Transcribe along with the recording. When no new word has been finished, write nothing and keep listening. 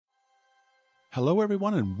Hello,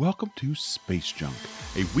 everyone, and welcome to Space Junk,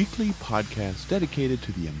 a weekly podcast dedicated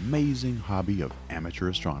to the amazing hobby of amateur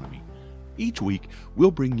astronomy. Each week,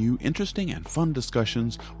 we'll bring you interesting and fun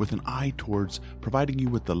discussions with an eye towards providing you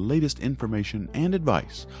with the latest information and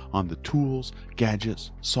advice on the tools,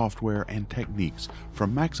 gadgets, software, and techniques for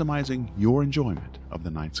maximizing your enjoyment of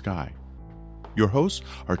the night sky. Your hosts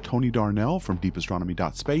are Tony Darnell from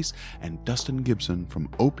deepastronomy.space and Dustin Gibson from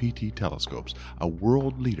OPT Telescopes, a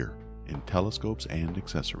world leader in telescopes and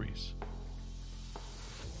accessories.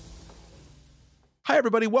 Hi,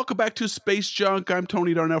 everybody. Welcome back to Space Junk. I'm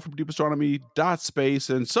Tony Darnell from deepastronomy.space,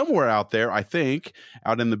 and somewhere out there, I think,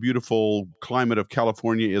 out in the beautiful climate of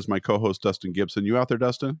California is my co-host, Dustin Gibson. You out there,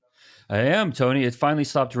 Dustin? I am, Tony. It finally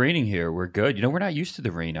stopped raining here. We're good. You know, we're not used to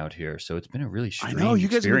the rain out here, so it's been a really strange I know. You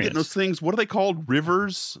guys experience. have been getting those things. What are they called?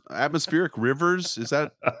 Rivers? Atmospheric rivers? Is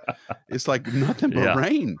that? It's like nothing but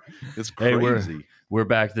rain. It's crazy. Hey, we're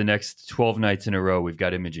back the next 12 nights in a row. We've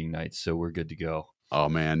got imaging nights, so we're good to go. Oh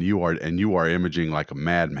man, you are imaging like a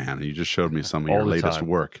madman. You just showed me some of your latest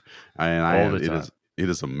work, it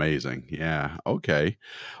is amazing. Yeah. Okay.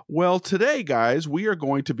 Well, today, guys, we are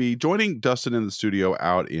going to be joining Dustin in the studio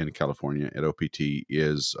out in California at OPT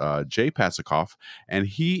is Jay Pasakoff, and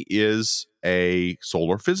he is a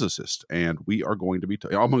solar physicist, and we are going to be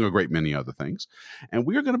among a great many other things, and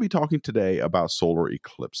we are going to be talking today about solar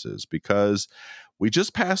eclipses because we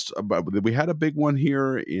just passed. We had a big one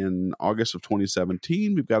here in August of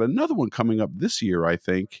 2017. We've got another one coming up this year, I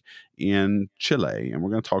think, in Chile, and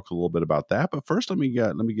we're going to talk a little bit about that. But first, let me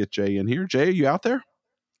get Jay in here. Jay, are you out there?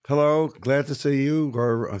 Hello, glad to see you,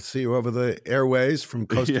 or see you over the airways from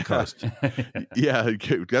coast to coast. Yeah,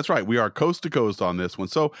 that's right. We are coast to coast on this one.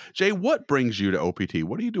 So, Jay, what brings you to OPT?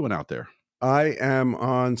 What are you doing out there? I am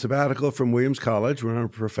on sabbatical from Williams College, where I'm a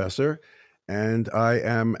professor, and I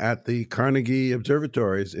am at the Carnegie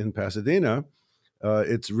Observatories in Pasadena.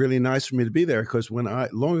 It's really nice for me to be there because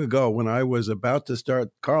long ago, when I was about to start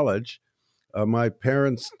college, my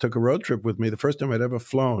parents took a road trip with me, the first time I'd ever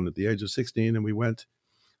flown at the age of 16, and we went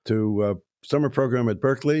to a summer program at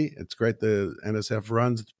Berkeley. It's great. The NSF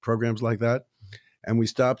runs programs like that. And we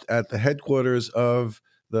stopped at the headquarters of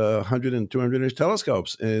the 100 and 200-inch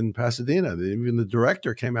telescopes in Pasadena. Even the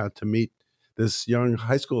director came out to meet this young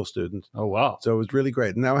high school student. Oh, wow. So it was really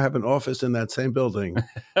great. Now I have an office in that same building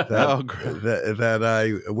that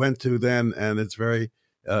I went to then, and it's very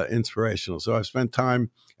inspirational. So I've spent time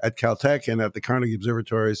at Caltech and at the Carnegie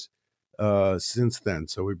Observatories since then.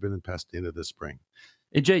 So we've been in Pasadena this spring.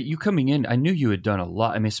 Hey, Jay, you coming in, I knew you had done a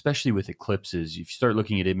lot. I mean, especially with eclipses. If you start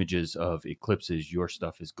looking at images of eclipses, your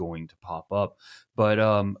stuff is going to pop up. But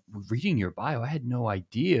reading your bio, I had no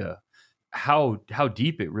idea how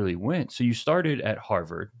deep it really went. So you started at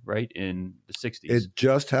Harvard, right, in the 60s. It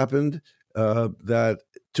just happened that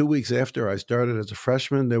 2 weeks after I started as a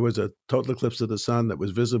freshman, there was a total eclipse of the sun that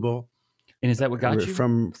was visible. And is that what got you?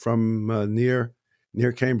 From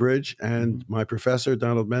near Cambridge, and my professor,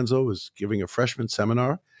 Donald Menzel, was giving a freshman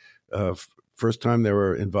seminar. First time they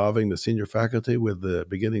were involving the senior faculty with the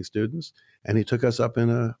beginning students, and he took us up in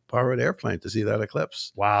a borrowed airplane to see that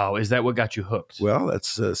eclipse. Wow. Is that what got you hooked? Well,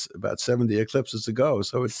 that's about 70 eclipses ago,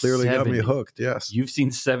 so it clearly got me hooked, yes. You've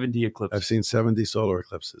seen 70 eclipses. I've seen 70 solar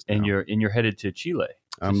eclipses now. And you're headed to Chile.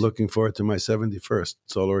 I'm looking forward to my 71st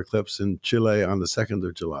solar eclipse in Chile on the 2nd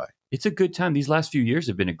of July. It's a good time. These last few years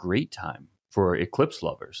have been a great time for eclipse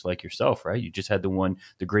lovers like yourself, right? You just had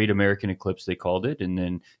the Great American Eclipse, they called it, and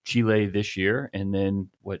then Chile this year, and then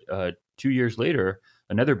 2 years later,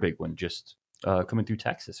 another big one just coming through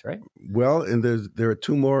Texas, right? Well, and there are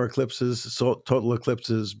two more eclipses, total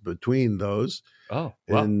eclipses between those. Oh,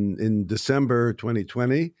 wow. In December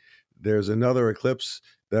 2020, there's another eclipse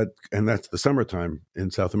and that's the summertime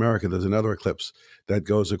in South America. There's another eclipse that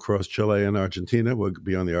goes across Chile and Argentina. We'll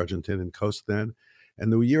be on the Argentinian coast then.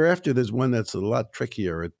 And the year after, there's one that's a lot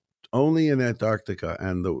trickier. It's only in Antarctica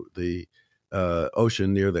and the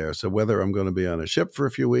ocean near there. So whether I'm going to be on a ship for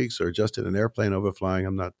a few weeks or just in an airplane overflying,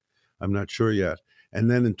 I'm not sure yet. And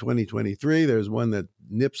then in 2023, there's one that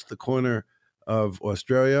nips the corner of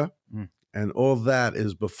Australia, and all that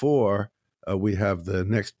is before we have the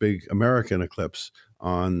next big American eclipse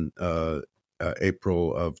on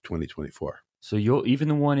April of 2024. So even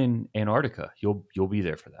the one in Antarctica, you'll be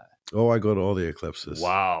there for that. Oh, I go to all the eclipses.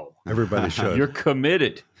 Wow. Everybody should. You're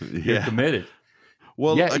committed. You're committed.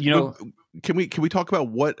 Well, can we talk about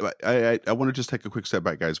what I want to just take a quick step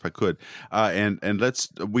back, guys, if I could, and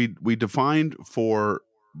we defined for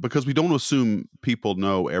because we don't assume people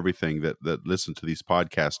know everything that listen to these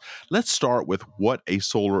podcasts, let's start with what a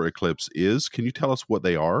solar eclipse is. Can you tell us what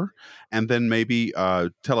they are, and then maybe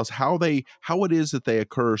tell us how it is that they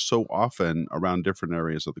occur so often around different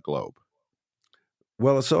areas of the globe?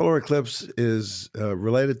 Well, a solar eclipse is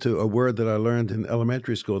related to a word that I learned in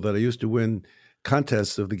elementary school that I used to win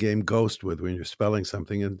contests of the game Ghost with when you're spelling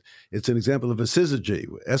something. And it's an example of a syzygy,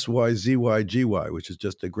 S-Y-Z-Y-G-Y, which is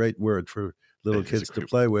just a great word for little kids to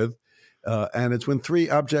play with. And it's when three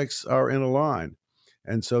objects are in a line.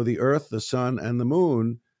 And so the Earth, the Sun, and the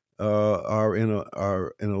Moon are in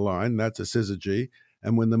a line. That's a syzygy.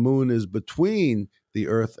 And when the Moon is between the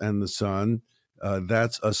Earth and the Sun,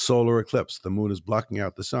 that's a solar eclipse. The Moon is blocking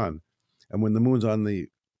out the Sun. And when the Moon's on the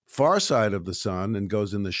far side of the Sun and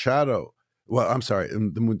goes in the shadow, well, I'm sorry,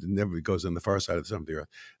 the Moon never goes on the far side of the Sun, the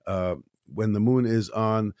Earth. When the Moon is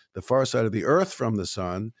on the far side of the Earth from the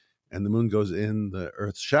Sun and the Moon goes in the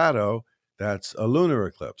Earth's shadow, that's a lunar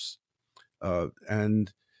eclipse.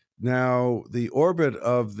 And now the orbit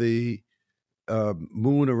of the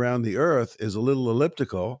Moon around the Earth is a little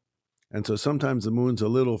elliptical. And so sometimes the Moon's a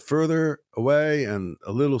little further away and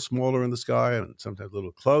a little smaller in the sky, and sometimes a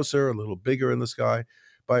little closer, a little bigger in the sky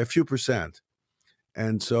by a few percent.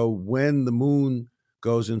 And so when the Moon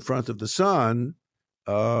goes in front of the Sun,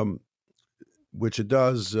 which it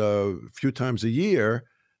does a few times a year,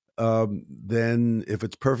 then if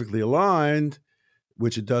it's perfectly aligned,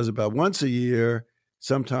 which it does about once a year,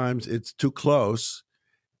 sometimes it's too close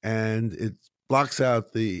and it blocks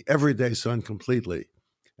out the everyday sun completely.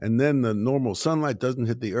 And then the normal sunlight doesn't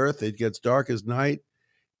hit the Earth. It gets dark as night.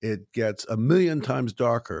 It gets 1,000,000 times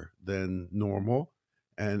darker than normal.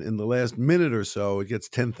 And in the last minute or so, it gets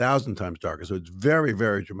 10,000 times darker. So it's very,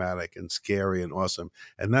 very dramatic and scary and awesome.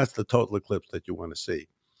 And that's the total eclipse that you want to see.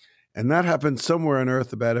 And that happens somewhere on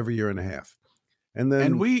Earth about every year and a half. And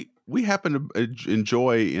then we happen to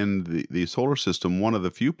enjoy in the solar system one of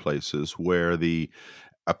the few places where the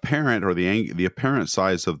apparent or the apparent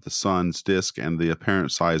size of the sun's disk and the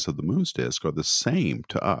apparent size of the moon's disk are the same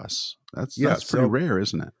to us. That's pretty rare,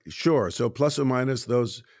 isn't it? Sure. So plus or minus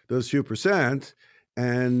those few percent.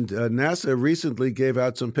 And NASA recently gave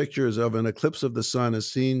out some pictures of an eclipse of the sun as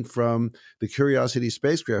seen from the Curiosity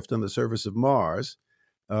spacecraft on the surface of Mars.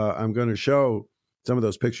 I'm going to show some of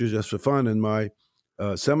those pictures just for fun in my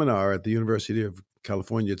seminar at the University of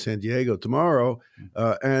California at San Diego tomorrow.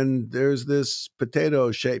 And there's this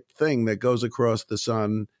potato-shaped thing that goes across the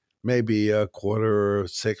sun, maybe a quarter or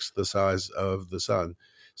sixth the size of the sun.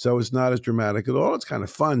 So it's not as dramatic at all. It's kind of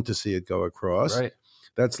fun to see it go across. Right.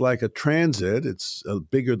 That's like a transit. It's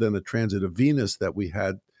bigger than the transit of Venus that we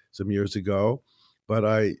had some years ago. But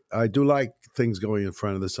I do like things going in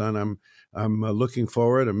front of the sun. I'm looking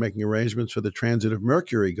forward. I'm making arrangements for the transit of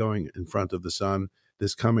Mercury going in front of the sun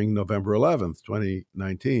this coming November 11th,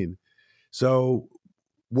 2019. So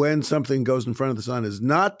when something goes in front of the sun is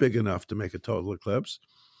not big enough to make a total eclipse,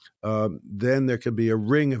 then there could be a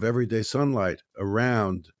ring of everyday sunlight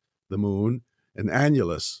around the moon, an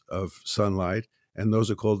annulus of sunlight, and those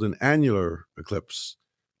are called an annular eclipse.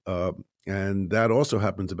 And that also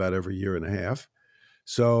happens about every year and a half.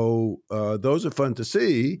 So those are fun to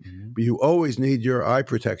see, but you always need your eye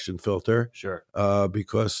protection filter. Sure.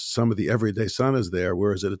 Because some of the everyday sun is there,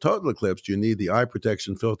 whereas at a total eclipse, you need the eye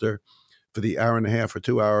protection filter for the hour and a half or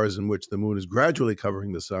 2 hours in which the moon is gradually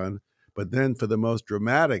covering the sun. But then for the most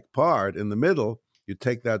dramatic part in the middle, you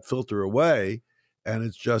take that filter away, and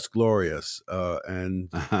it's just glorious. And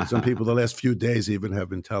some people the last few days even have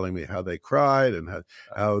been telling me how they cried and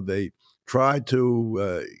how they tried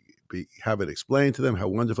to have it explained to them how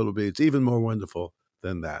wonderful it would be. It's even more wonderful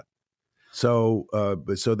than that. So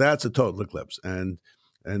that's a total eclipse. And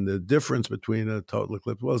the difference between a total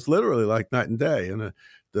eclipse, well, it's literally like night and day. And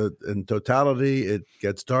in totality, it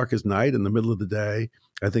gets dark as night in the middle of the day.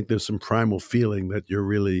 I think there's some primal feeling that you're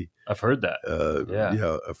really, I've heard that,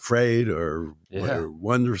 afraid or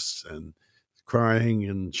wondrous and crying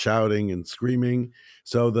and shouting and screaming.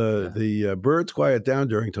 So the birds quiet down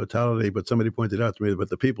during totality, but somebody pointed out to me that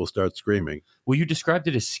the people start screaming. Well, you described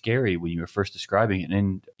it as scary when you were first describing it.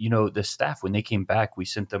 And, the staff, when they came back, we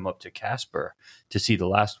sent them up to Casper to see the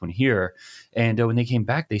last one here. And when they came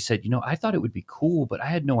back, they said, I thought it would be cool, but I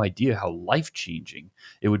had no idea how life-changing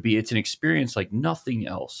it would be. It's an experience like nothing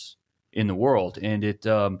else in the world. And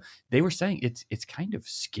they were saying it's kind of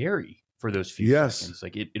scary for those few seconds.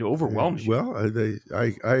 Like it overwhelms you. Well,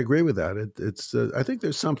 I agree with that. It's I think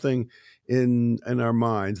there's something in our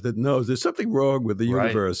minds that knows there's something wrong with the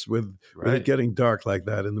universe with it getting dark like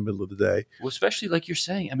that in the middle of the day. Well, especially like you're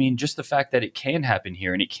saying, I mean, just the fact that it can happen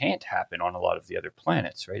here and it can't happen on a lot of the other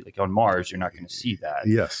planets, right? Like on Mars, you're not going to see that.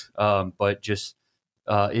 Yes. But just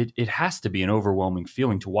it has to be an overwhelming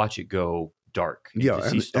feeling to watch it go dark. Yeah,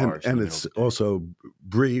 and it's also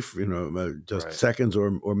brief, just seconds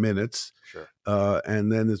or minutes. Sure.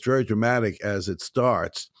 And then it's very dramatic as it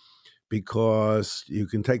starts, because you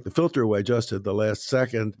can take the filter away just at the last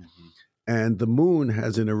second, and the moon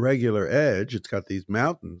has an irregular edge. It's got these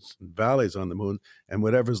mountains and valleys on the moon, and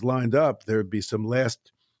whatever's lined up, there'd be some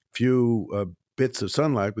last few bits of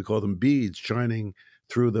sunlight, we call them beads, shining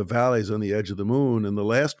through the valleys on the edge of the moon. And the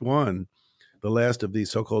last one, the last of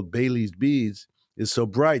these so-called Baily's beads, is so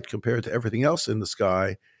bright compared to everything else in the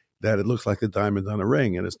sky that it looks like a diamond on a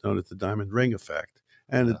ring, and it's known as the diamond ring effect.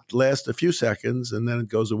 And it lasts a few seconds, and then it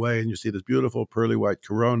goes away, and you see this beautiful pearly white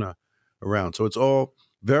corona around. So it's all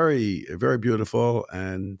very, very beautiful,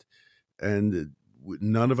 and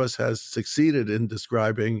none of us has succeeded in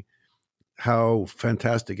describing how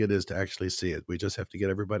fantastic it is to actually see it. We just have to get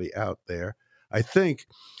everybody out there. I think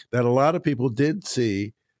that a lot of people did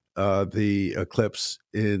see the eclipse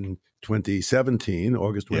in 2017,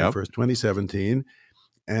 August 21st, 2017,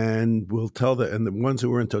 and we'll tell and the ones who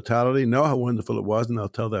were in totality know how wonderful it was, and they'll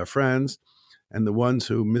tell their friends. And the ones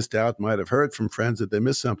who missed out might have heard from friends that they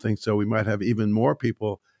missed something. So we might have even more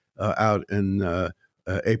people out in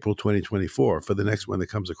April 2024 for the next one that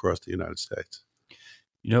comes across the United States.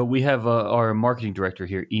 We have our marketing director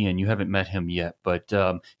here, Ian. You haven't met him yet, but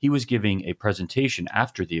he was giving a presentation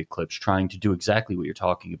after the eclipse trying to do exactly what you're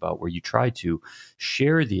talking about, where you try to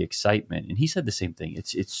share the excitement. And he said the same thing.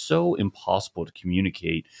 It's so impossible to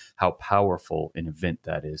communicate how powerful an event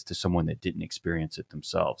that is to someone that didn't experience it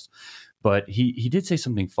themselves. But he did say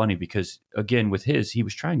something funny, because, again, with he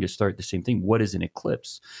was trying to start the same thing. What is an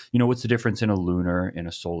eclipse? What's the difference in a lunar and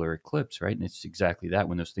a solar eclipse, right? And it's exactly that.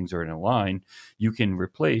 When those things are in a line, you can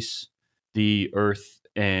replace the Earth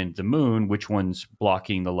and the moon, which one's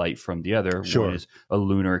blocking the light from the other. Sure. One is a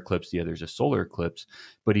lunar eclipse, the other is a solar eclipse.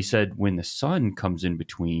 But he said when the sun comes in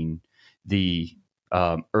between the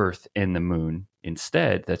Earth and the moon,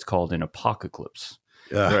 instead, that's called an apocalypse.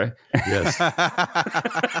 Right? Yes.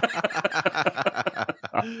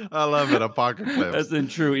 I love it. Apocalypse. That's in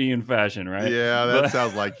true Ian fashion, right? Yeah, that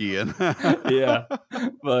sounds like Ian. Yeah,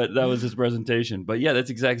 but that was his presentation. But yeah, that's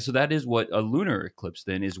exactly. So that is what a lunar eclipse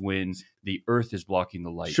then is, when the Earth is blocking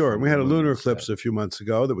the light. Sure. And we had a lunar eclipse a few months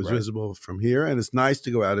ago that was visible from here. And it's nice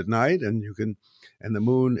to go out at night, and and the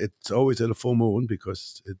moon, it's always at a full moon,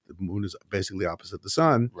 because the moon is basically opposite the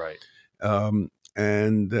sun. Right.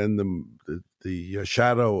 And then the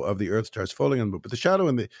shadow of the Earth starts falling on the moon. But the shadow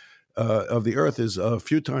of the Earth is a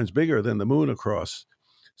few times bigger than the moon across.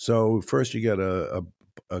 So first you get a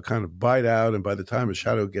kind of bite out, and by the time a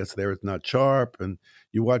shadow gets there, it's not sharp, and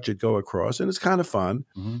you watch it go across, and it's kind of fun.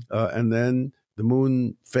 And then the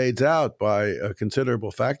moon fades out by a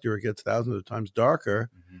considerable factor. It gets thousands of times darker.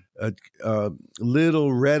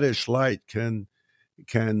 Little reddish light can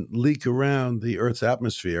leak around the Earth's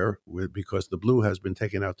atmosphere because the blue has been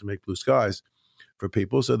taken out to make blue skies for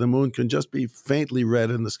people. So the moon can just be faintly red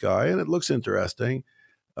in the sky, and it looks interesting.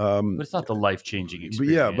 But it's not the life-changing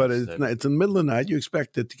experience. Yeah, but it's in the middle of the night. You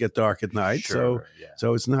expect it to get dark at night. Sure,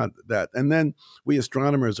 so it's not that. And then we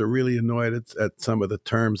astronomers are really annoyed at some of the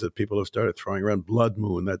terms that people have started throwing around. Blood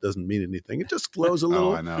moon, that doesn't mean anything. It just glows a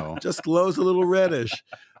little. I know. Just glows a little reddish.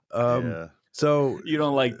 So you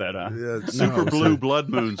don't like that, huh? Super blue blood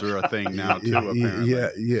moons are a thing now too.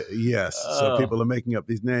 Apparently, yes. So people are making up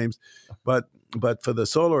these names, but for the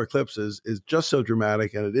solar eclipses is just so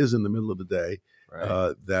dramatic, and it is in the middle of the day,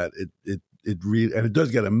 that it really, and it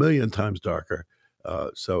does get 1,000,000 times darker.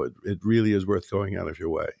 So it really is worth going out of your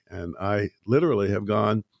way. And I literally have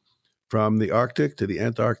gone from the Arctic to the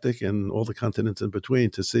Antarctic and all the continents in between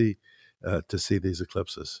to see these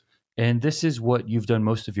eclipses. And this is what you've done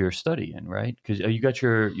most of your study in, right? Because you got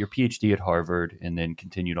your PhD at Harvard and then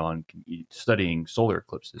continued on studying solar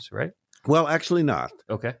eclipses, right? Well, actually not.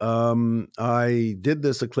 Okay. I did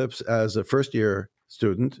this eclipse as a first-year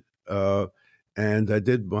student, and I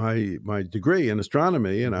did my degree in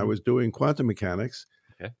astronomy, and I was doing quantum mechanics.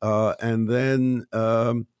 Okay. And then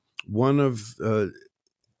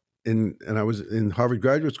and I was in Harvard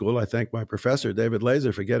Graduate School. I thank my professor, David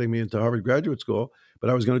Laser, for getting me into Harvard Graduate School, but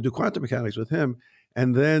I was going to do quantum mechanics with him.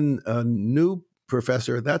 And then a new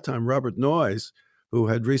professor at that time, Robert Noyes, who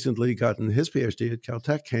had recently gotten his PhD at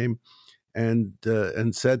Caltech, came and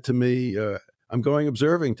said to me, I'm going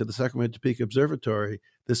observing to the Sacramento Peak Observatory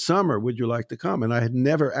this summer. Would you like to come? And I had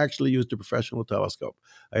never actually used a professional telescope.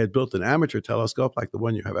 I had built an amateur telescope like the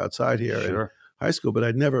one you have outside here in high school, but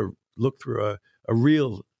I'd never looked through a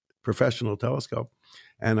real professional telescope.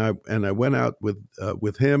 And I went out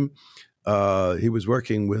with him. He was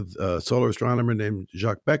working with a solar astronomer named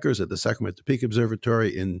Jacques Beckers at the Sacramento Peak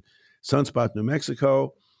Observatory in Sunspot, New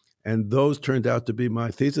Mexico. And those turned out to be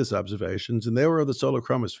my thesis observations, and they were of the solar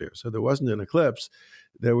chromosphere. So there wasn't an eclipse.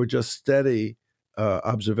 There were just steady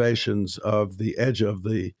observations of the edge of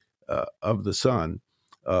the sun.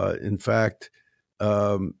 In fact,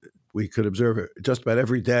 we could observe it just about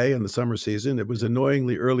every day in the summer season. It was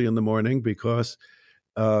annoyingly early in the morning because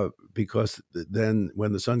then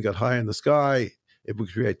when the sun got high in the sky, it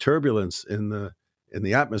would create turbulence in the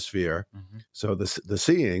atmosphere. Mm-hmm. So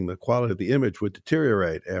the quality of the image would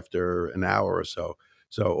deteriorate after an hour or so.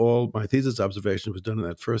 So all my thesis observation was done in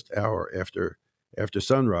that first hour after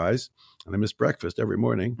sunrise, and I missed breakfast every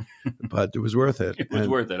morning, but it was worth it. It was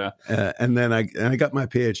worth it, huh? And then I got my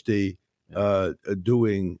PhD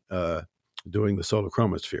doing the solar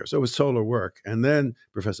chromosphere. So it was solar work. And then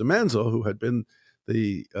Professor Menzel, who had been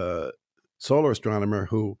the solar astronomer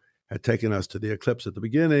who had taken us to the eclipse at the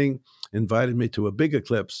beginning, invited me to a big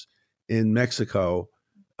eclipse in Mexico.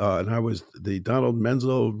 And I was the Donald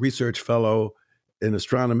Menzel Research Fellow in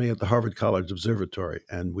Astronomy at the Harvard College Observatory.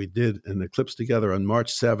 And we did an eclipse together on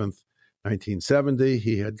March 7th, 1970.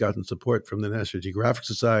 He had gotten support from the National Geographic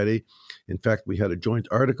Society. In fact, we had a joint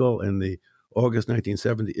article in the August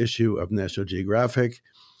 1970 issue of National Geographic.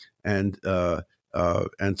 And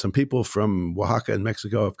some people from Oaxaca in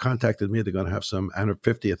Mexico have contacted me. They're going to have some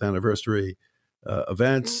 50th anniversary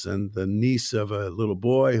events. And the niece of a little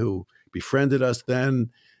boy who befriended us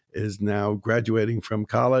then is now graduating from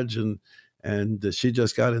college, and she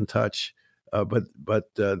just got in touch. But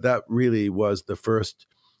that really was the first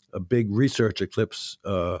big research eclipse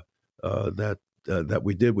that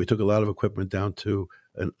we did. We took a lot of equipment down to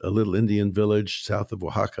a little Indian village south of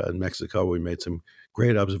Oaxaca in Mexico. We made some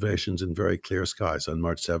great observations in very clear skies on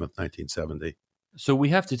March 7th, 1970. So we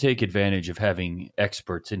have to take advantage of having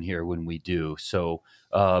experts in here when we do. So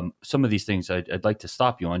some of these things I'd like to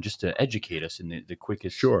stop you on just to educate us in the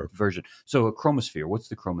quickest version. So a chromosphere, what's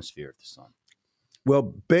the chromosphere of the sun? Well,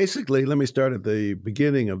 basically, let me start at the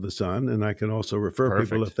beginning of the sun, and I can also refer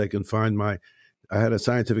people if they can find I had a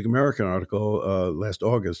Scientific American article last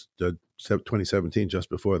August, 2017, just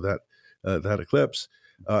before that eclipse.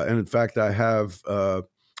 And in fact, I have a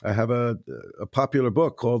popular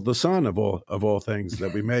book called The Sun of all things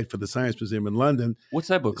that we made for the Science Museum in London. What's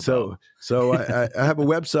that book about? So I have a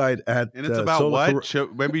website at and it's about what?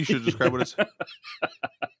 Maybe you should describe what it's.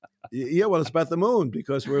 Yeah, well, it's about the moon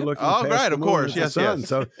because we're looking. Oh, past right, the of moon course, and the sun. yes.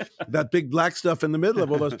 So that big black stuff in the middle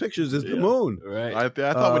of all those pictures is the moon. Right. I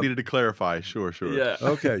thought we needed to clarify. Sure. Yeah.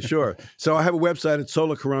 Okay, sure. So I have a website at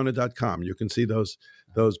solarcorona.com. You can see those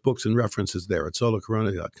books and references there at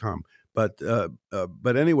solarcorona.com.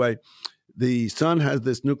 But anyway, the sun has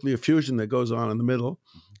this nuclear fusion that goes on in the middle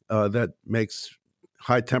that makes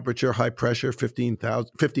high temperature, high pressure, 15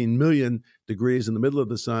 million degrees in the middle of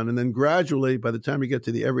the sun. And then gradually, by the time you get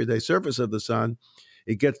to the everyday surface of the sun,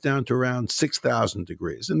 it gets down to around 6,000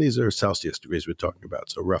 degrees. And these are Celsius degrees we're talking about.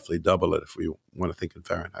 So roughly double it if we want to think in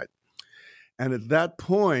Fahrenheit. And at that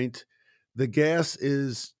point, the gas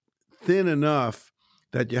is thin enough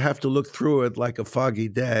that you have to look through it like a foggy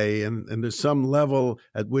day, and there's some level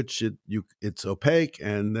at which it's opaque,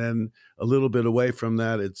 and then a little bit away from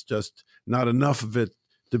that, it's just not enough of it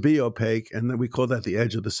to be opaque, and then we call that the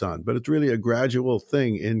edge of the sun. But it's really a gradual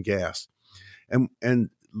thing in gas, and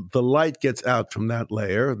the light gets out from that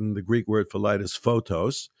layer, and the Greek word for light is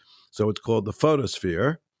photos, so it's called the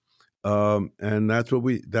photosphere. And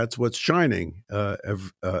that's what's shining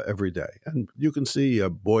every day, and you can see a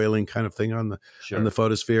boiling kind of thing on the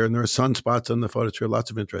photosphere, and there are sunspots on the photosphere. Lots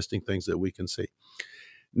of interesting things that we can see.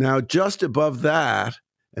 Now, just above that,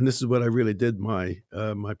 and this is what I really did my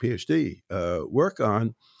PhD work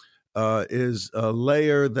on, is a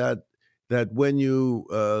layer that when you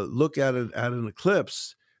look at it at an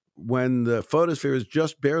eclipse, when the photosphere is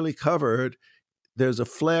just barely covered, there's a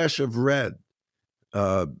flash of red.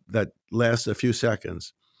 That lasts a few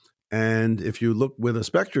seconds. And if you look with a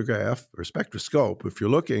spectrograph or spectroscope, if you're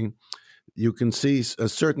looking, you can see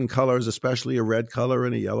certain colors, especially a red color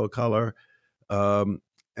and a yellow color.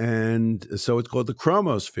 And so it's called the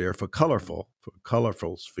chromosphere for colorful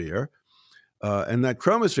sphere. And that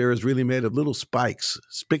chromosphere is really made of little spikes,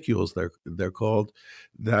 spicules they're called,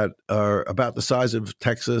 that are about the size of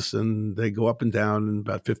Texas, and they go up and down in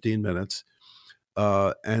about 15 minutes.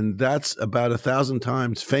 and that's about 1,000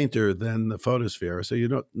 times fainter than the photosphere. So you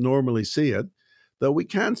don't normally see it, though we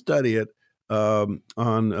can study it on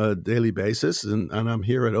a daily basis. And I'm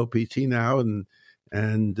here at OPT now, and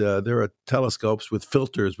there are telescopes with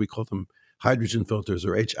filters. We call them hydrogen filters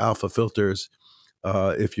or H-alpha filters.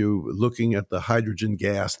 If you're looking at the hydrogen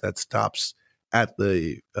gas that stops at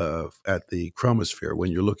the chromosphere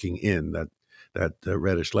when you're looking in that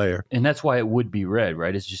reddish layer, and that's why it would be red,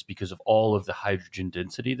 right? It's just because of all of the hydrogen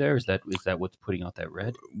density there. Is that what's putting out that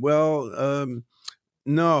red? Well,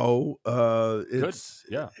 no. It's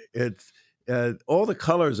all the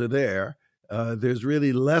colors are there. There's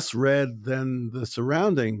really less red than the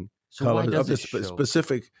surrounding colors of this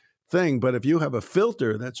specific thing. But if you have a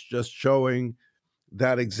filter that's just showing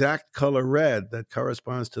that exact color red that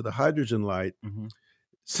corresponds to the hydrogen light,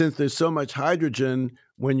 since there's so much hydrogen,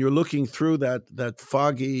 when you're looking through that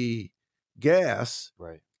foggy gas,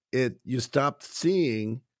 right, you stop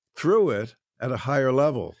seeing through it at a higher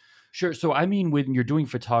level. Sure. So I mean, when you're doing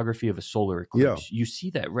photography of a solar eclipse, you see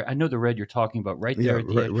that red. I know the red you're talking about right there at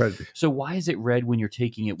the edge. Red. So why is it red when you're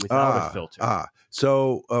taking it without a filter?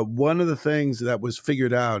 So one of the things that was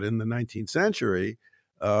figured out in the 19th century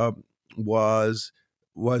was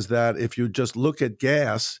that if you just look at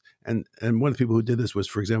gas, and one of the people who did this was,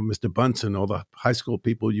 for example, Mr. Bunsen, all the high school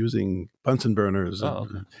people using Bunsen burners. Oh,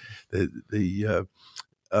 okay.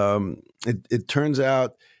 It turns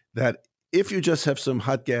out that if you just have some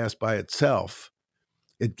hot gas by itself,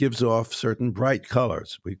 it gives off certain bright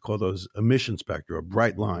colors. We call those emission spectra, or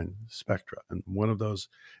bright line spectra. And one of those,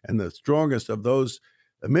 and the strongest of those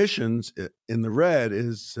emissions in the red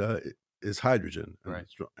is hydrogen. Right.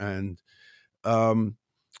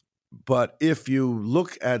 But if you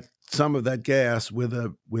look at some of that gas with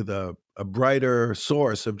a brighter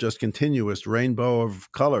source of just continuous rainbow of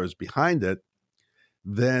colors behind it,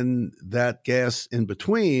 then that gas in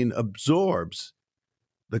between absorbs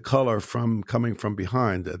the color coming from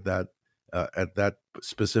behind at that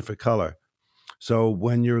specific color. So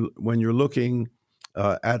when you're looking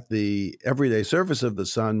at the everyday surface of the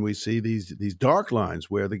sun, we see these dark lines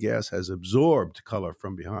where the gas has absorbed color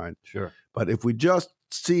from behind. Sure. But if we just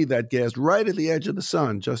see that gas right at the edge of the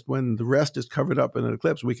sun, just when the rest is covered up in an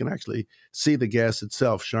eclipse, we can actually see the gas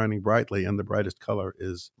itself shining brightly, and the brightest color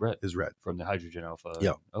is red. From the hydrogen alpha.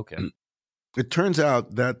 Yeah. Okay. It turns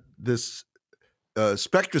out that this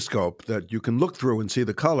spectroscope that you can look through and see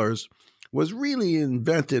the colors was really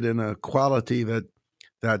invented in a quality that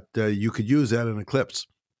you could use at an eclipse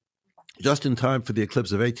just in time for the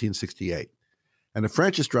eclipse of 1868. And a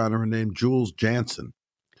French astronomer named Jules Janssen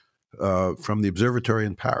from the observatory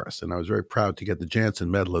in Paris, and I was very proud to get the Janssen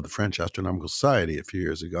Medal of the French Astronomical Society a few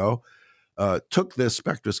years ago, took this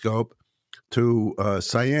spectroscope to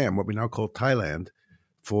Siam, what we now call Thailand,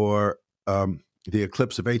 for the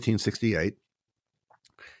eclipse of 1868.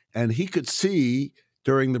 And he could see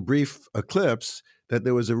during the brief eclipse that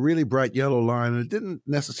there was a really bright yellow line, and it didn't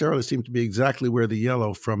necessarily seem to be exactly where the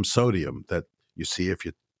yellow from sodium that you see if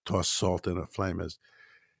you toss salt in a flame is.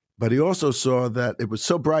 But he also saw that it was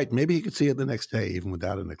so bright, maybe he could see it the next day, even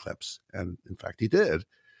without an eclipse. And in fact, he did.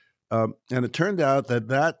 And it turned out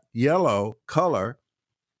that yellow color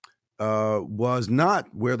was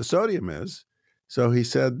not where the sodium is. So he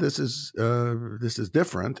said, this is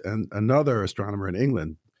different. And another astronomer in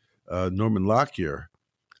England, Norman Lockyer,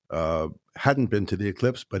 hadn't been to the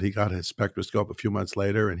eclipse, but he got his spectroscope a few months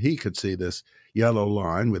later, and he could see this yellow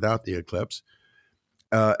line without the eclipse.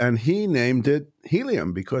 And he named it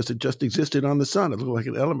helium because it just existed on the sun. It looked like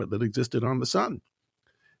an element that existed on the sun.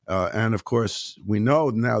 And of course, we know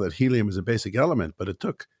now that helium is a basic element, but it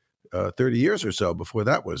took 30 years or so before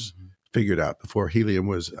that was figured out, before helium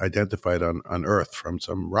was identified on Earth from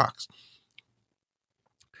some rocks.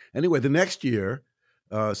 Anyway, the next year,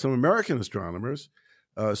 some American astronomers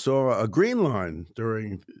saw a green line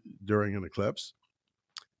during an eclipse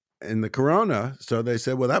in the corona. So they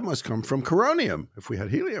said, well, that must come from coronium. If we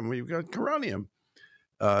had helium, we've got coronium.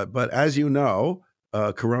 But as you know,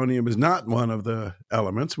 coronium is not one of the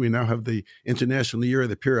elements. We now have the International Year of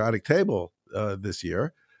the Periodic Table this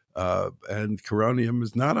year, and coronium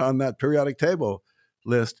is not on that periodic table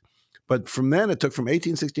list. But from then, it took from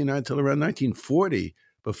 1869 till around 1940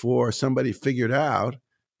 before somebody figured out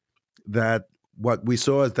that what we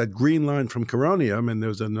saw is that green line from coronium, and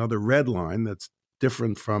there's another red line that's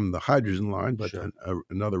different from the hydrogen line, but sure,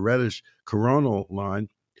 another reddish coronal line,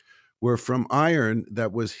 were from iron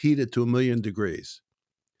that was heated to 1,000,000 degrees.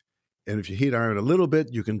 And if you heat iron a little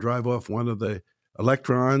bit, you can drive off one of the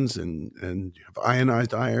electrons, and you have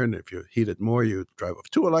ionized iron. If you heat it more, you drive off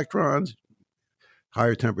 2 electrons.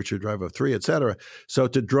 higher temperature drive off 3, et cetera. So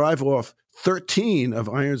to drive off 13 of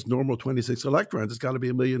iron's normal 26 electrons, it's got to be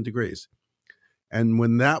 1 million degrees. And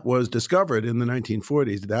when that was discovered in the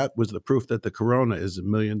 1940s, that was the proof that the corona is a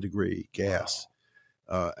 1 million degree gas.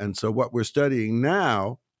 And so what we're studying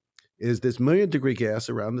now is this 1 million degree gas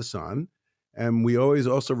around the sun. And we always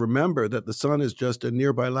also remember that the sun is just a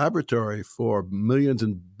nearby laboratory for millions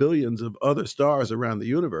and billions of other stars around the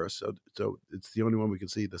universe. So it's the only one we can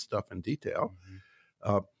see the stuff in detail.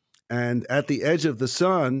 Mm-hmm. And at the edge of the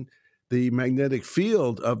sun, the magnetic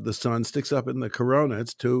field of the sun sticks up in the corona.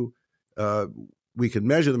 We can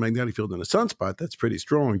measure the magnetic field in a sunspot. That's pretty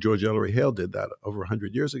strong. George Ellery Hale did that over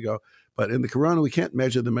 100 years ago. But in the corona, we can't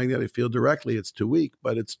measure the magnetic field directly. It's too weak,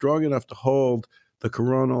 but it's strong enough to hold the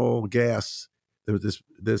coronal gas,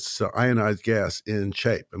 this ionized gas, in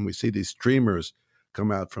shape. And we see these streamers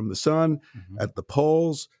come out from the sun. Mm-hmm. At the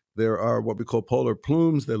poles, there are what we call polar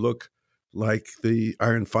plumes. They look like the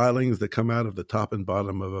iron filings that come out of the top and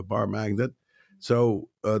bottom of a bar magnet. So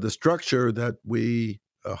the structure that we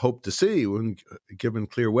hope to see when given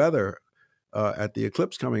clear weather at the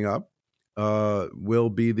eclipse coming up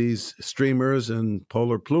will be these streamers and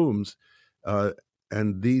polar plumes.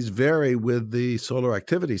 And these vary with the solar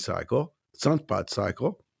activity cycle, sunspot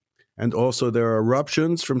cycle. And also there are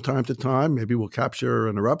eruptions from time to time. Maybe we'll capture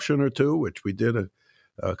an eruption or two, which we did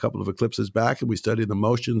a couple of eclipses back, and we studied the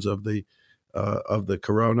motions of the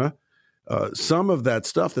corona. Some of that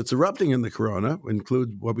stuff that's erupting in the corona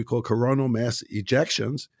include what we call coronal mass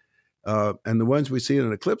ejections. And the ones we see in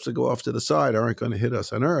an eclipse that go off to the side aren't going to hit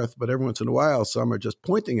us on Earth, but every once in a while, some are just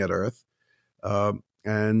pointing at Earth. And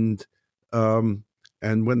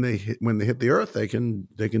when they hit the Earth, they can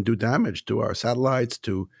do damage to our satellites,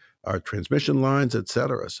 to our transmission lines, et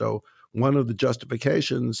cetera. So one of the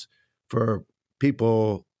justifications for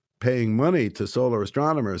people paying money to solar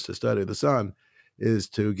astronomers to study the sun is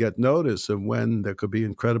to get notice of when there could be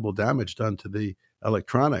incredible damage done to the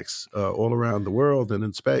electronics all around the world and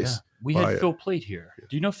in space. Yeah. We had Phil Plait here.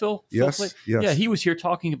 Do you know Phil? Yes, Phil Plait? yes. Yeah, he was here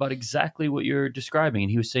talking about exactly what you're describing.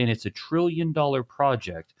 And he was saying it's $1 trillion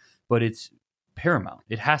project, but it's paramount.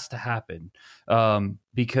 It has to happen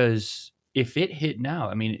because if it hit now,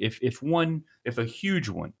 I mean, if a huge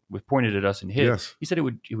one was pointed at us and hit, yes, he said it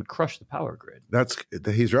would crush the power grid.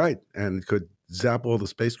 He's right, and it could zap all the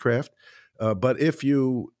spacecraft. But if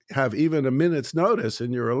you have even a minute's notice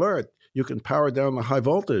in your alert, you can power down the high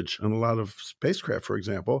voltage on a lot of spacecraft, for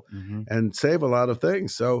example, mm-hmm, and save a lot of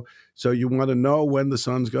things. So you want to know when the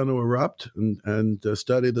sun's going to erupt and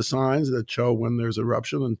study the signs that show when there's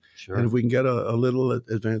eruption. And, sure, and if we can get a little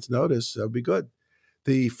advance notice, that'd be good.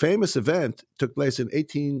 The famous event took place in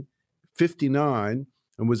 1859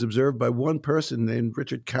 and was observed by one person named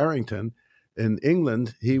Richard Carrington in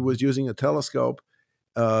England. He was using a telescope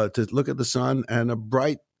to look at the sun, and a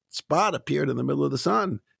bright spot appeared in the middle of the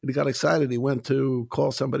sun. And he got excited. He went to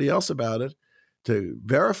call somebody else about it to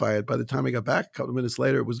verify it. By the time he got back, a couple of minutes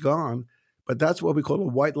later, it was gone. But that's what we call a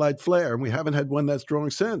white light flare, and we haven't had one that strong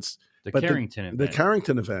since. The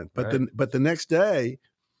Carrington event. But right? But the next day,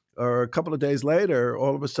 or a couple of days later,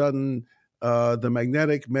 all of a sudden, the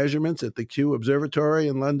magnetic measurements at the Kew Observatory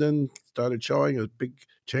in London started showing a big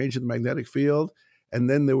change in the magnetic field. And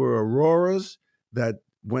then there were auroras that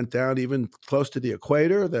went down even close to the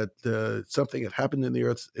equator, that something had happened in the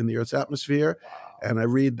Earth's atmosphere. Wow. And I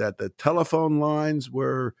read that the telephone lines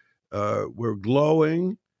were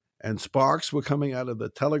glowing and sparks were coming out of the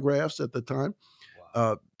telegraphs at the time.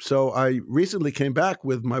 Wow. So I recently came back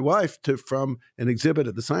with my wife from an exhibit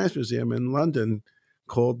at the Science Museum in London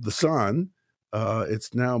called The Sun.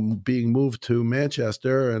 It's now being moved to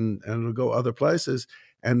Manchester and it'll go other places.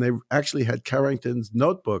 And they actually had Carrington's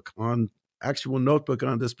actual notebook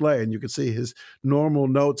on display, and you could see his normal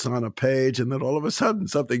notes on a page, and then all of a sudden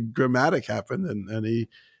something dramatic happened, and he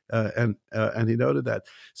noted that.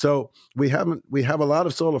 So we have a lot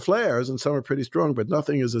of solar flares, and some are pretty strong, but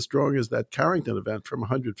nothing is as strong as that Carrington event from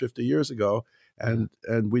 150 years ago. And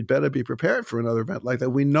we'd better be prepared for another event like that.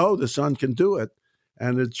 We know the sun can do it,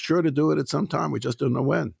 and it's sure to do it at some time. We just don't know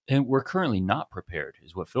when. And we're currently not prepared,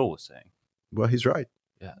 is what Phil was saying. Well, he's right.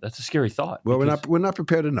 Yeah, that's a scary thought. Well, we're not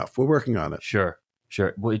prepared enough. We're working on it. Sure.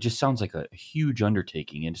 Well, it just sounds like a huge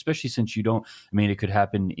undertaking, and especially since it could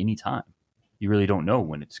happen anytime. You really don't know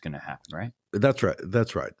when it's going to happen, right? That's right.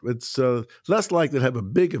 It's less likely to have a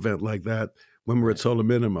big event like that when we're at solar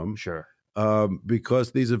minimum. Sure.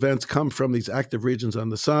 Because these events come from these active regions on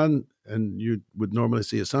the sun, and you would normally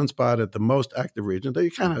see a sunspot at the most active region. Though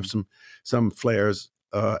you can have some flares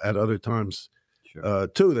at other times. Sure.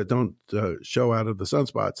 Too, that don't show out of the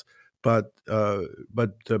sunspots, but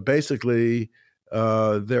basically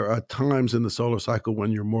there are times in the solar cycle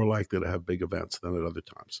when you're more likely to have big events than at other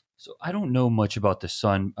times. So I don't know much about the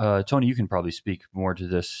sun. Tony, you can probably speak more to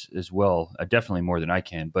this as well, definitely more than I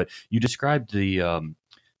can. But you described the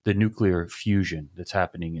nuclear fusion that's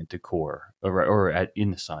happening at the core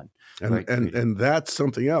in the sun. And that's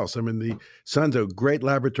something else. I mean, the sun's a great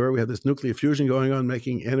laboratory. We have this nuclear fusion going on,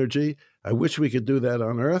 making energy. I wish we could do that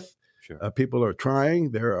on Earth. Sure. People are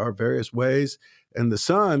trying. There are various ways. And the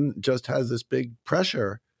sun just has this big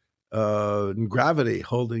pressure and gravity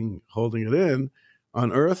holding it in.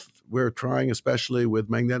 On Earth, we're trying, especially with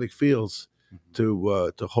magnetic fields,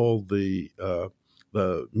 to hold the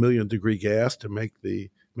million-degree gas to make the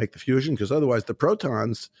fusion, because otherwise the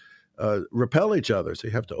protons repel each other. So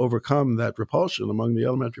you have to overcome that repulsion among the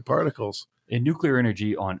elementary particles. And nuclear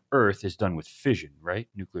energy on Earth is done with fission, right?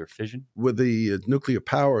 Nuclear fission? With the nuclear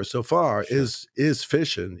power so far Sure. is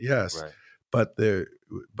fission, yes. Right. But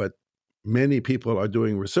many people are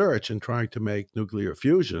doing research and trying to make nuclear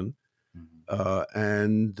fusion.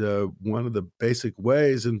 And one of the basic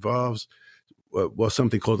ways involves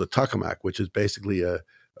something called a tokamak, which is basically a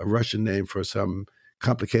Russian name for some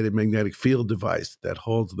complicated magnetic field device that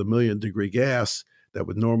holds the million-degree gas that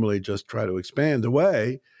would normally just try to expand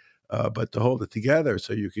away, but to hold it together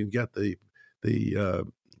so you can get the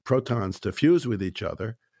protons to fuse with each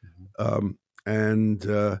other. Some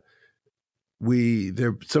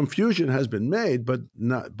fusion has been made, but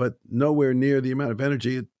nowhere near the amount of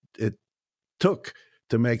energy it took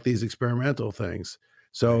to make these experimental things.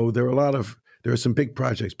 So there are some big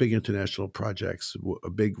projects, big international projects, a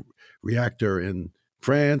big reactor in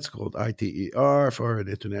France called ITER for an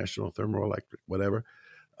international thermoelectric, whatever,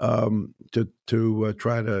 to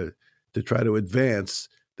try to advance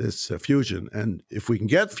this fusion. And if we can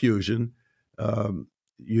get fusion,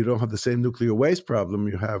 you don't have the same nuclear waste problem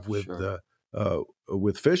you have with Sure.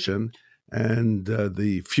 With fission. And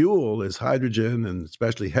the fuel is hydrogen, and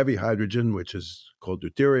especially heavy hydrogen, which is called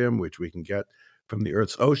deuterium, which we can get from the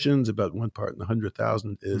Earth's oceans. About 1 part in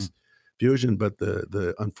 100,000 is fusion. But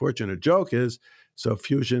the unfortunate joke is, so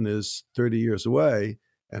fusion is 30 years away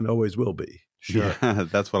and always will be. Sure. Yeah,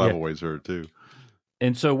 that's what I've always heard too.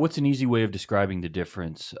 And so what's an easy way of describing the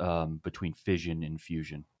difference between fission and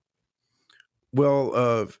fusion?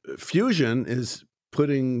 Well, fusion is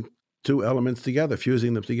putting two elements together,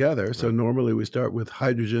 fusing them together. Right. So normally we start with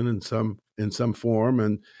hydrogen in some form,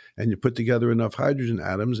 and you put together enough hydrogen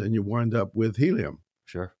atoms, and you wind up with helium.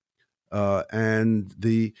 Sure. But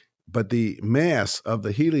the mass of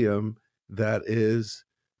the helium that is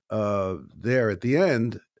there at the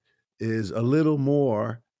end is a little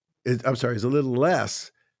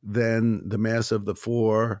less than the mass of the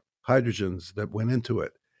 4 hydrogens that went into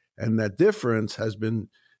it, and that difference has been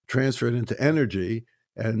transferred into energy.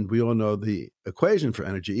 And we all know the equation for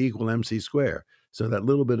energy, E = mc squared. So that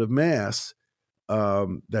little bit of mass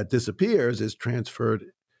that disappears is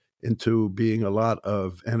transferred into being a lot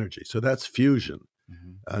of energy. So that's fusion.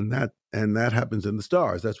 And that happens in the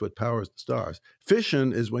stars. That's what powers the stars.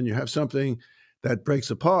 Fission is when you have something that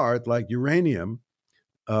breaks apart, like uranium,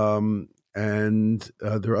 and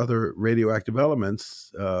there are other radioactive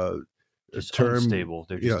elements. Unstable.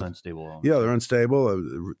 They're just unstable. Yeah, they're unstable.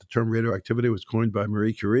 The term radioactivity was coined by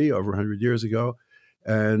Marie Curie over 100 years ago.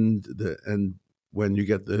 And when you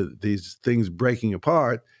get these things breaking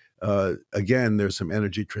apart, again, there's some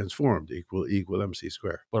energy transformed, E = mc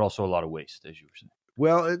squared. But also a lot of waste, as you were saying.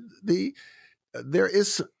 Well, there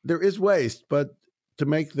is waste, but to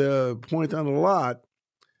make the point on a lot,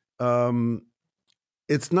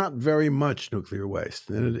 it's not very much nuclear waste,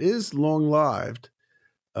 and it is long-lived.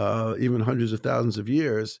 Even hundreds of thousands of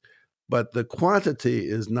years, but the quantity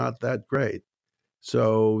is not that great.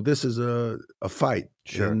 So this is a fight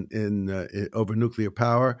in over nuclear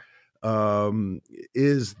power.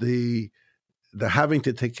 Is the having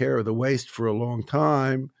to take care of the waste for a long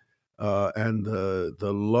time, and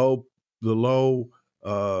the low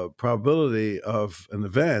probability of an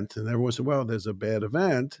event, and everyone said, well, there's a bad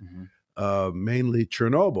event, mainly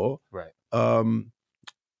Chernobyl, right?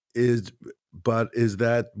 Is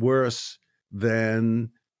that worse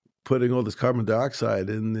than putting all this carbon dioxide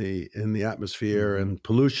in the atmosphere and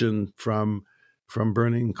pollution from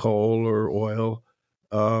burning coal or oil?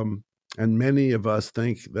 And many of us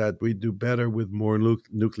think that we do better with more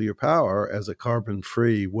nuclear power as a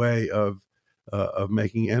carbon-free way of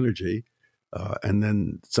making energy, and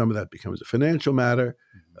then some of that becomes a financial matter,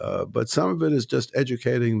 but some of it is just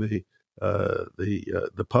educating the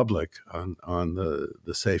public on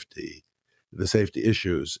the safety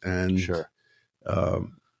issues. And sure.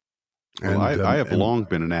 I have long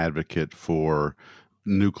been an advocate for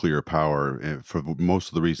nuclear power for most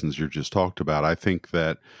of the reasons you just talked about. I think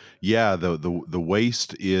that, yeah, the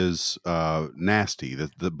waste is nasty,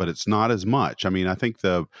 but it's not as much. I mean, I think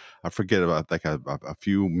I forget about like a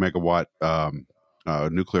few megawatt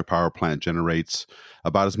nuclear power plant generates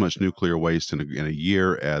about as much nuclear waste in a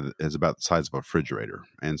year as about the size of a refrigerator.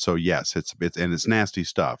 And so, yes, it's nasty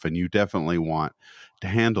stuff, and you definitely want to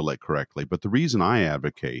handle it correctly. But the reason I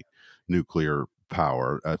advocate nuclear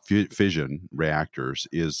power, fission reactors,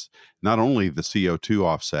 is not only the CO2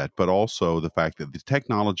 offset, but also the fact that the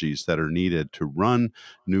technologies that are needed to run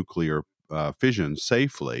nuclear fission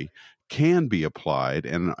safely can be applied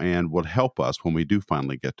and would help us when we do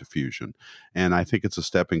finally get to fusion. And I think it's a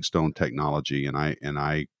stepping stone technology, and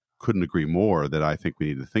I couldn't agree more that I think we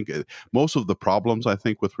need to think. Most of the problems, I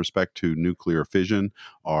think, with respect to nuclear fission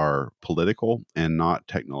are political and not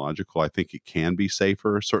technological. I think it can be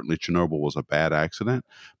safer. Certainly, Chernobyl was a bad accident,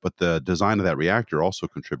 but the design of that reactor also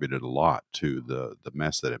contributed a lot to the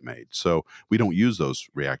mess that it made. So we don't use those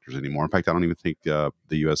reactors anymore. In fact, I don't even think the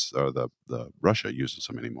U.S. or the Russia uses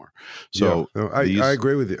them anymore. So yeah, no, I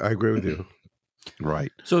agree with you. I agree with you.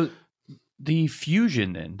 Right. So the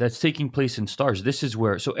fusion then that's taking place in stars, this is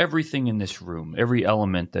where, so everything in this room, every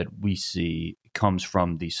element that we see comes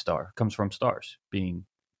from stars being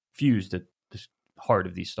fused at the heart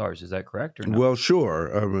of these stars. Is that correct or not? Well,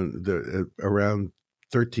 sure. I mean, around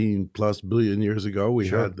 13 plus billion years ago, we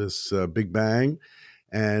had this Big Bang.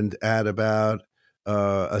 And at about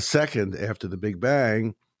a second after the Big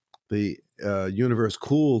Bang, the universe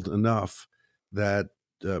cooled enough that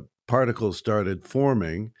particles started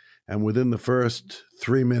forming. And within the first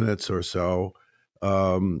 3 minutes or so,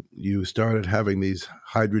 you started having these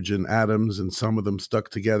hydrogen atoms, and some of them stuck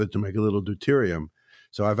together to make a little deuterium.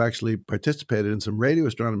 So I've actually participated in some radio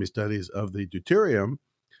astronomy studies of the deuterium,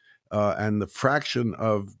 and the fraction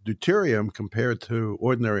of deuterium compared to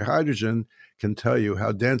ordinary hydrogen can tell you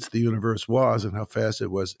how dense the universe was and how fast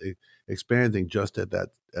it was expanding just at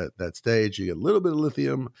that stage. You get a little bit of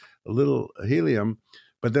lithium, a little helium,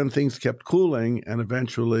 but then things kept cooling, and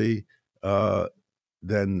eventually,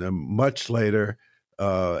 much later,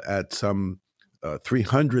 at some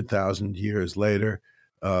 300,000 years later,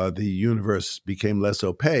 the universe became less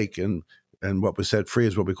opaque, and what was set free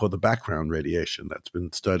is what we call the background radiation. That's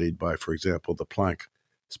been studied by, for example, the Planck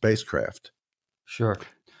spacecraft. Sure.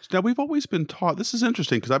 Now, we've always been taught, this is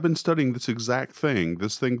interesting because I've been studying this exact thing,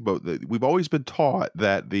 we've always been taught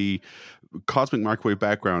that the cosmic microwave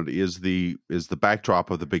background is the backdrop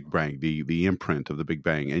of the Big Bang, the imprint of the Big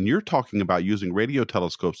Bang. And you're talking about using radio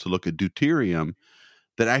telescopes to look at deuterium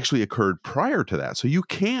that actually occurred prior to that. So you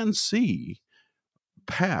can see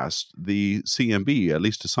past the CMB, at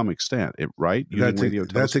least to some extent, right?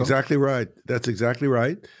 That's exactly right. That's exactly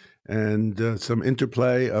right. And some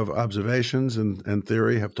interplay of observations and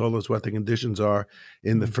theory have told us what the conditions are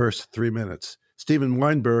in the first 3 minutes. Steven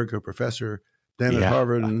Weinberg, a professor down at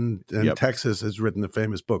Harvard and Texas, has written a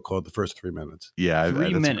famous book called The First 3 Minutes. Yeah,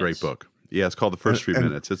 that's a great book. Yeah, it's called The First 3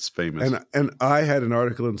 Minutes. It's famous. And I had an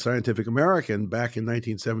article in Scientific American back in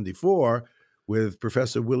 1974 with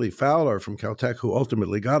Professor Willie Fowler from Caltech, who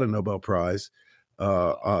ultimately got a Nobel Prize,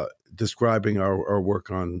 describing our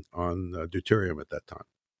work on deuterium at that time.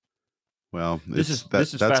 Well, this is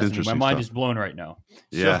fascinating. My mind is blown right now.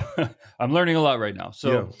 Yeah, so, I'm learning a lot right now.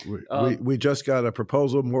 So we just got a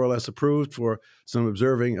proposal more or less approved for some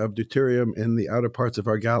observing of deuterium in the outer parts of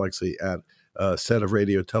our galaxy at a set of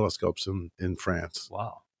radio telescopes in France.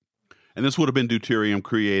 Wow! And this would have been deuterium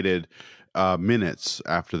created minutes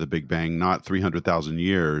after the Big Bang, not 300,000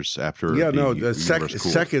 years after. Yeah,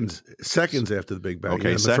 seconds after the Big Bang.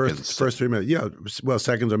 Okay, seconds. First 3 minutes. Yeah, well,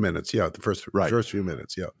 seconds or minutes. Yeah, the first few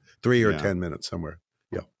minutes. Yeah, 3 or 10 minutes somewhere.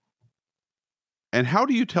 Yeah. And how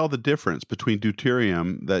do you tell the difference between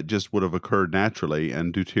deuterium that just would have occurred naturally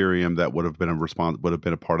and deuterium that would have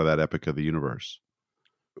been a part of that epoch of the universe?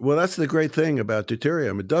 Well, that's the great thing about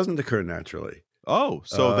deuterium. It doesn't occur naturally. Oh,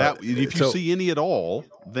 so if you see any at all,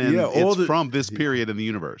 then it's from this period in the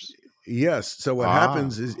universe. Yes. So what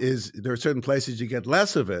happens is there are certain places you get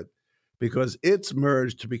less of it because it's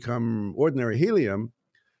merged to become ordinary helium.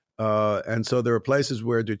 And so there are places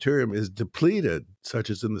where deuterium is depleted, such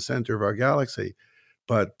as in the center of our galaxy.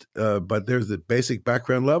 But there's the basic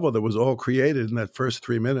background level that was all created in that first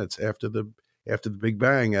 3 minutes after the Big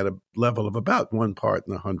Bang at a level of about 1 part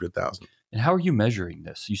in 100,000. And how are you measuring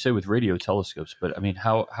this? You say with radio telescopes, but I mean,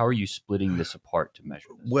 how are you splitting this apart to measure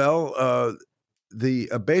this? Well, the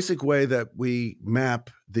basic way that we map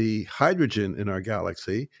the hydrogen in our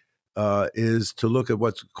galaxy is to look at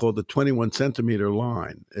what's called the 21 centimeter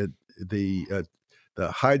line. The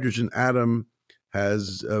hydrogen atom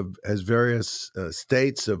has various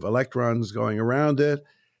states of electrons going around it,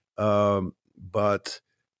 but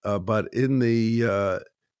in the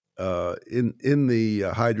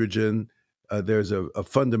hydrogen, there's a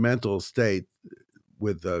fundamental state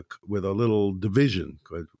with a little division,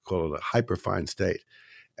 call it a hyperfine state,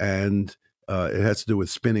 and it has to do with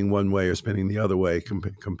spinning one way or spinning the other way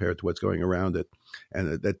compared to what's going around it,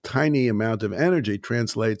 and that tiny amount of energy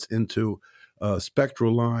translates into a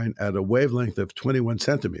spectral line at a wavelength of 21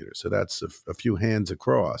 centimeters. So that's a few hands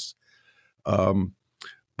across. And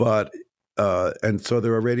so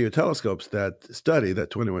there are radio telescopes that study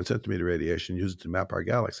that 21 centimeter radiation used to map our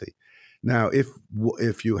galaxy. Now,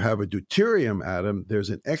 if you have a deuterium atom,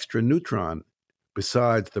 there's an extra neutron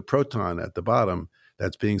besides the proton at the bottom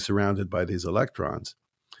that's being surrounded by these electrons.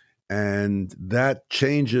 And that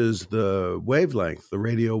changes the wavelength, the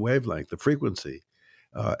radio wavelength, the frequency.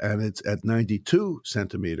 And it's at 92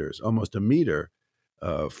 centimeters, almost a meter,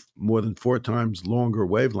 more than 4 times longer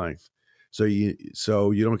wavelength. So you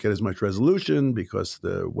don't get as much resolution because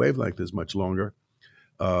the wavelength is much longer,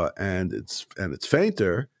 and it's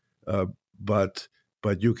fainter, but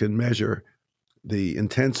you can measure the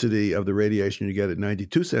intensity of the radiation you get at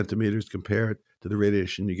 92 centimeters compared to the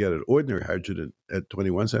radiation you get at ordinary hydrogen at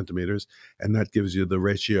 21 centimeters, and that gives you the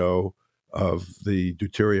ratio of the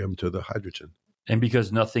deuterium to the hydrogen. And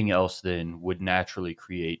because nothing else then would naturally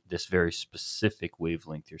create this very specific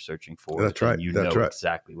wavelength you're searching for. That's right. You That's know right.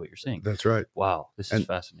 exactly what you're saying. That's right. Wow, this is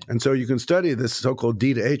fascinating. And so you can study this so-called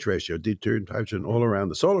D to H ratio, deuterium to hydrogen, all around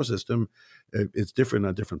the solar system. It's different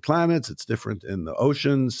on different planets. It's different in the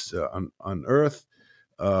oceans, on Earth.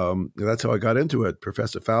 That's how I got into it.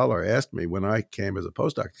 Professor Fowler asked me when I came as a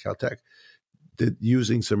postdoc at Caltech,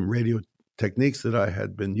 using some radio techniques that I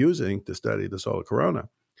had been using to study the solar corona,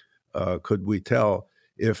 could we tell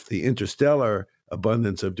if the interstellar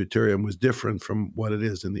abundance of deuterium was different from what it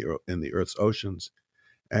is in the Earth's oceans?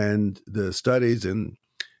 And the studies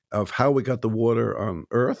of how we got the water on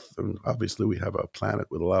Earth, and obviously we have a planet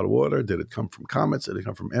with a lot of water. Did it come from comets? Did it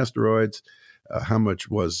come from asteroids? How much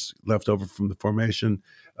was left over from the formation?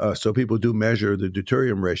 So people do measure the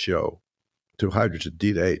deuterium ratio to hydrogen,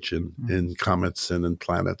 D to H, in comets and in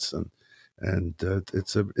planets, and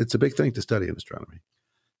it's a big thing to study in astronomy.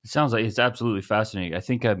 It sounds like it's absolutely fascinating. I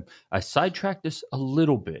think I sidetracked this a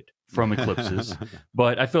little bit from eclipses,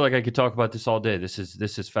 but I feel like I could talk about this all day. This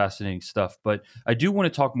is fascinating stuff. But I do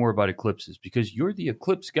want to talk more about eclipses because you're the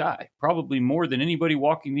eclipse guy, probably more than anybody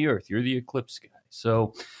walking the earth. You're the eclipse guy.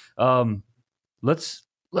 So let's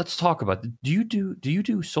talk about it. Do you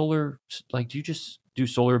do solar, like, do you just do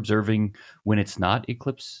solar observing when it's not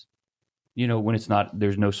eclipse? You know, when it's not,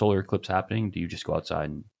 there's no solar eclipse happening. Do you just go outside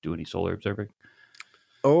and do any solar observing?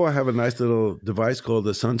 Oh, I have a nice little device called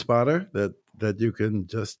the Sun Spotter that you can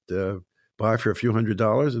just buy for a few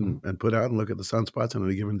 $100s and put out and look at the sunspots on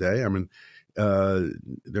any given day. I mean,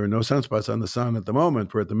 there are no sunspots on the sun at the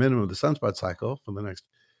moment. We're at the minimum of the sunspot cycle for the next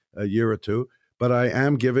year or two. But I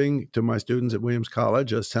am giving to my students at Williams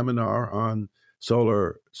College a seminar on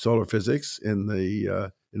solar physics in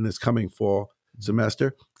this coming fall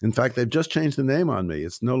semester. In fact, they've just changed the name on me.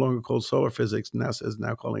 It's no longer called solar physics.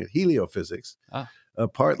 Now calling it heliophysics.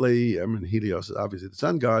 Partly, I mean, Helios is obviously the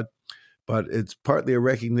sun god, but it's partly a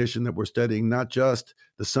recognition that we're studying not just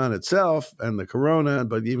the sun itself and the corona,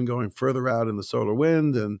 but even going further out in the solar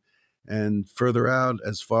wind and further out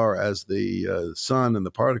as far as the sun and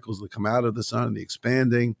the particles that come out of the sun and the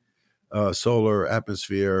expanding solar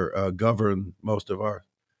atmosphere govern most of our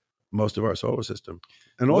solar system.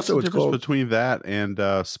 And what's also, the difference between that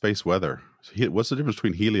and space weather? What's the difference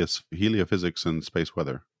between heliophysics and space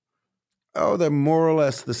weather? Oh, they're more or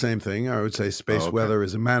less the same thing. I would say space weather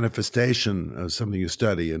is a manifestation of something you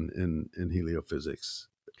study in heliophysics.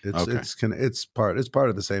 It's part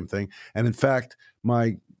of the same thing. And in fact,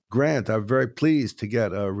 my grant, I'm very pleased to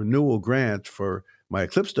get a renewal grant for my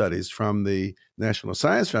eclipse studies from the National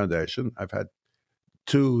Science Foundation. I've had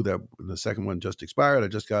 2 that the second one just expired. I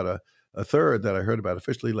just got a third that I heard about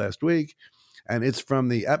officially last week. And it's from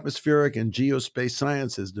the Atmospheric and Geospace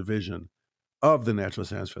Sciences Division of the National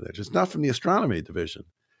Science Foundation. It's not from the Astronomy Division.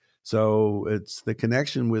 So it's the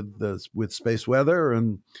connection with space weather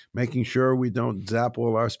and making sure we don't zap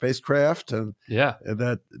all our spacecraft, and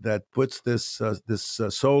that puts this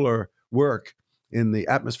solar work in the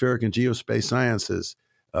atmospheric and geospace sciences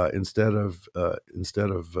instead of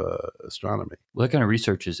astronomy. Well, that kind of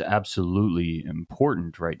research is absolutely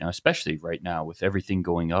important right now, especially right now with everything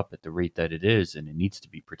going up at the rate that it is, and it needs to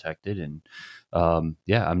be protected. And I'm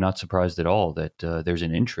not surprised at all that there's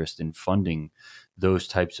an interest in funding those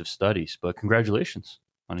types of studies. But congratulations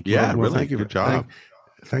on it. Yeah, really, thank you. Good job.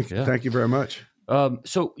 Thank you very much.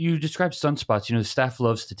 So you described sunspots. The staff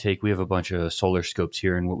loves to take. We have a bunch of solar scopes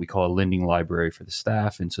here in what we call a lending library for the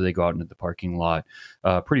staff, and so they go out into the parking lot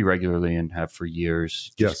pretty regularly and have for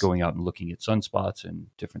years, just going out and looking at sunspots and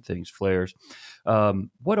different things, flares.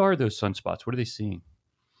 What are those sunspots? What are they seeing?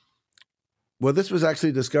 Well, this was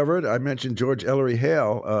actually discovered. I mentioned George Ellery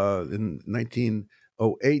Hale in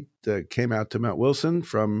 1908 came out to Mount Wilson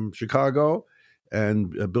from Chicago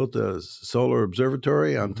and built a solar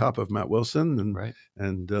observatory on top of Mount Wilson.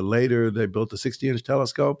 And later they built a 60-inch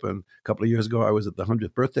telescope. And a couple of years ago, I was at the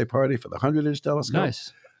 100th birthday party for the 100-inch telescope.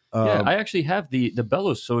 Nice. Yeah, I actually have the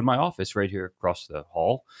bellows. So in my office right here across the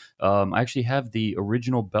hall, I actually have the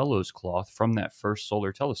original bellows cloth from that first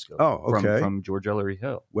solar telescope. Oh, okay. From George Ellery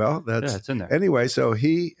Hale. Well, it's in there. Anyway, so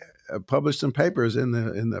he published some papers in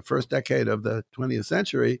the first decade of the 20th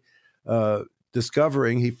century,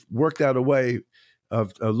 discovering, he worked out a way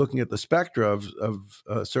of looking at the spectra of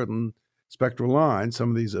certain spectral lines, some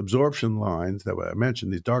of these absorption lines that I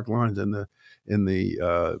mentioned, these dark lines in the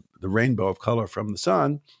rainbow of color from the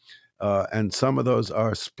sun, and some of those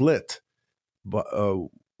are split,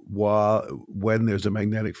 when there's a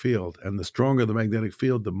magnetic field, and the stronger the magnetic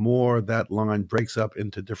field, the more that line breaks up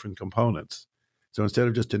into different components. So instead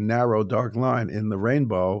of just a narrow dark line in the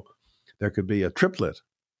rainbow, there could be a triplet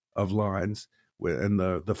of lines, and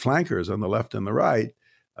the flankers on the left and the right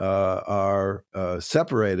are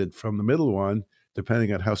separated from the middle one,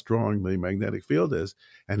 depending on how strong the magnetic field is.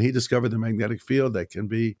 And he discovered the magnetic field that can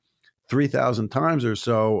be 3,000 times or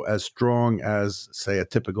so as strong as, say, a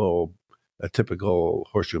typical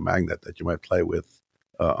horseshoe magnet that you might play with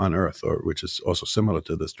on Earth, or which is also similar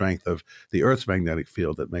to the strength of the Earth's magnetic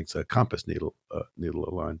field that makes a compass needle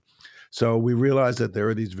align. So we realized that there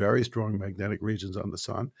are these very strong magnetic regions on the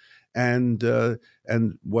sun, and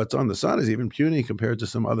what's on the sun is even puny compared to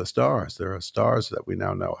some other stars. There are stars that we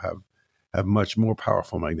now know have much more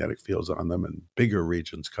powerful magnetic fields on them and bigger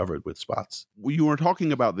regions covered with spots. You were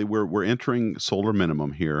talking about we're entering solar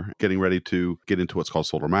minimum here, getting ready to get into what's called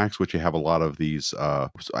solar max, which you have a lot of these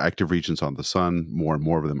active regions on the sun. More and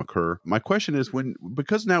more of them occur. My question is,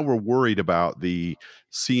 because now we're worried about the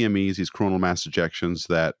CMEs, these coronal mass ejections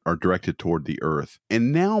that are directed toward the Earth,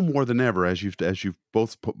 and now more than ever, as you've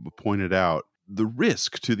both pointed out, the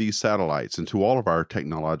risk to these satellites and to all of our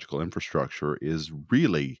technological infrastructure is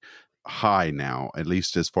really high now, at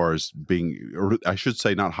least as far as being, or I should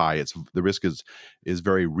say not high, it's the risk is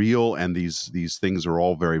very real, and these things are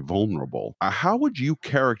all very vulnerable. How would you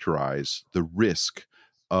characterize the risk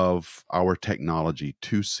of our technology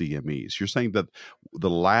to CMEs? You're saying that the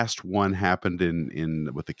last one happened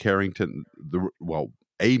with the Carrington,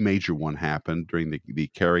 a major one happened during the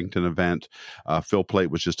Carrington event. Phil Plait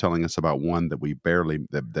was just telling us about one that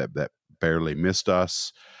that barely missed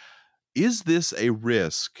us. Is this a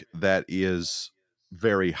risk that is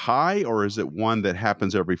very high, or is it one that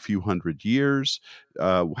happens every few hundred years?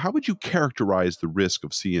 How would you characterize the risk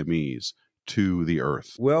of CMEs to the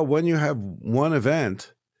Earth? Well, when you have one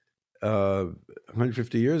event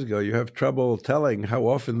 150 years ago, you have trouble telling how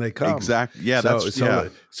often they come. Exactly. Yeah.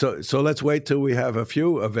 So let's wait till we have a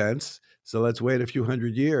few events. So let's wait a few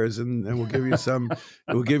hundred years, and we'll give you some.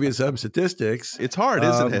 We'll give you some statistics. It's hard,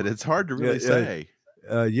 isn't it? It's hard to really say.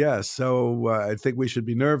 Yes. So I think we should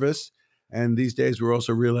be nervous. And these days, we're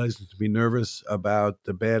also realizing to be nervous about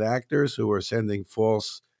the bad actors who are sending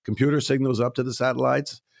false computer signals up to the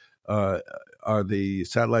satellites. Are the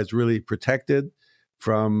satellites really protected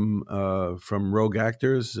from rogue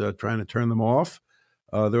actors trying to turn them off?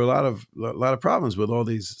 There are a lot of problems with all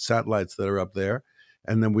these satellites that are up there,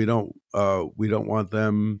 and then we don't want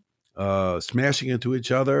them smashing into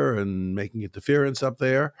each other and making interference up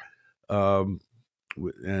there.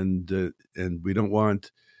 And we don't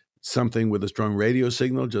want something with a strong radio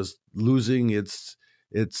signal just losing its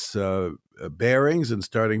bearings and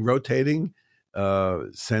starting rotating,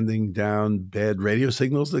 sending down bad radio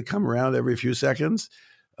signals that come around every few seconds.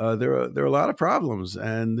 There are a lot of problems,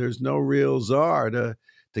 and there's no real czar to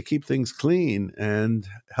keep things clean and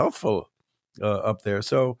healthful up there.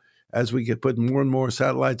 So as we get putting more and more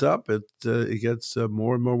satellites up, it gets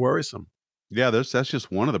more and more worrisome. Yeah, that's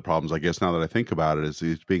just one of the problems, I guess, now that I think about it, is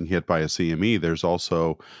it's being hit by a CME. There's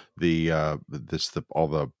also all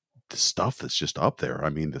the stuff that's just up there. I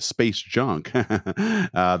mean, the space junk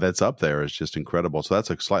that's up there is just incredible. So that's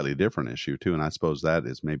a slightly different issue too, and I suppose that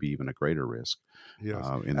is maybe even a greater risk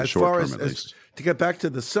in the short term, at least. To get back to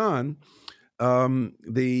the sun,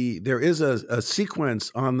 there is a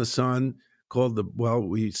sequence on the sun called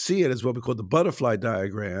we see it as what we call the butterfly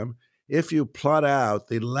diagram. If you plot out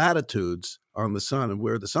the latitudes on the sun and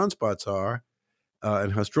where the sunspots are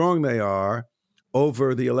and how strong they are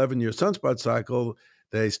over the 11-year sunspot cycle,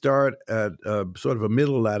 they start at sort of a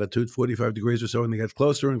middle latitude, 45 degrees or so, and they get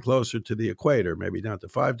closer and closer to the equator, maybe down to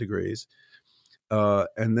 5 degrees.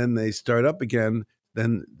 And then they start up again.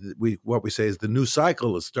 Then what we say is the new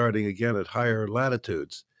cycle is starting again at higher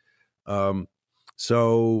latitudes.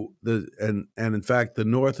 So in fact, the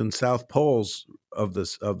north and south poles of the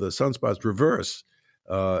sunspots reverse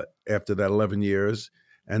after that 11 years,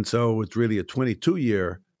 and so it's really a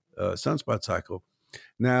 22-year sunspot cycle.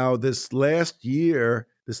 Now, this last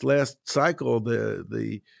cycle,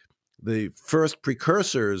 the first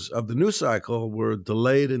precursors of the new cycle were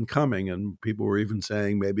delayed in coming, and people were even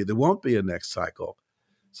saying maybe there won't be a next cycle.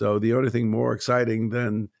 So the only thing more exciting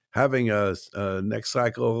than having a next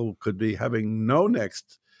cycle could be having no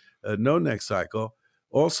next cycle.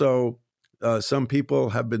 Also, some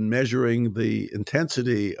people have been measuring the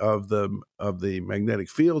intensity of the magnetic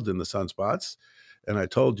field in the sunspots, and I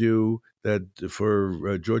told you that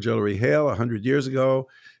for George Ellery Hale 100 years ago,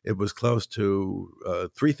 it was close to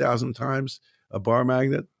 3,000 times a bar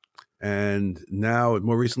magnet, and now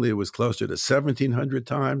more recently it was closer to 1,700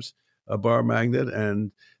 times a bar magnet,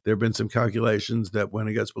 and there have been some calculations that when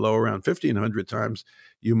it gets below around 1,500 times,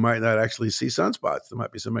 you might not actually see sunspots. There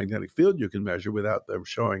might be some magnetic field you can measure without them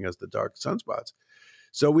showing as the dark sunspots.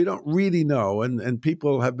 So we don't really know, and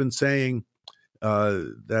people have been saying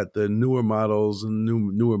that the newer models and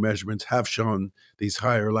newer measurements have shown these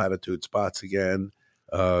higher latitude spots again,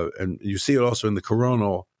 and you see it also in the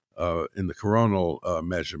coronal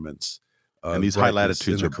measurements. And these high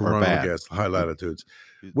latitudes are bad. Gas, high latitudes.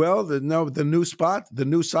 Well, the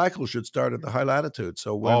new cycle should start at the high latitude.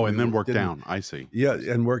 So and then work down. I see. Yeah,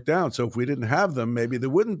 and work down. So if we didn't have them, maybe there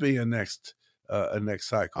wouldn't be a next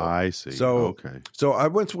cycle. I see. So okay. So I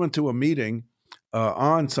once went to a meeting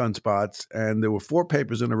on sunspots, and there were 4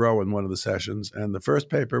 papers in a row in one of the sessions. And the first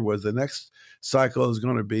paper was the next cycle is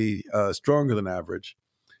going to be stronger than average,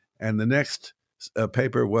 and the next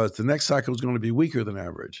paper was the next cycle is going to be weaker than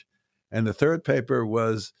average. And the third paper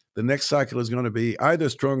was the next cycle is going to be either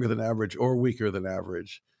stronger than average or weaker than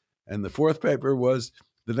average. And the fourth paper was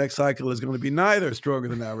the next cycle is going to be neither stronger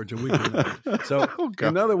than average or weaker than average. So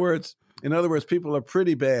in other words, people are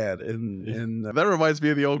pretty bad. That reminds me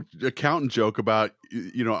of the old accountant joke about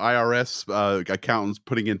IRS accountants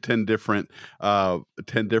putting in 10 different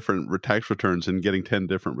tax returns and getting 10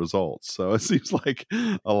 different results. So it seems like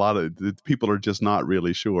a lot of people are just not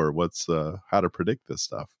really sure how to predict this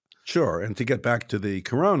stuff. Sure, and to get back to the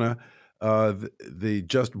corona,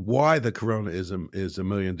 just why the corona is a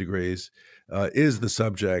million degrees is the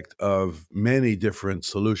subject of many different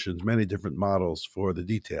solutions, many different models for the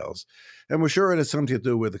details, and we're sure it has something to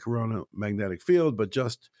do with the corona magnetic field, but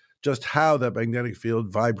just how that magnetic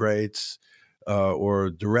field vibrates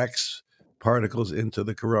or directs particles into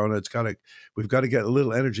the corona. We've got to get a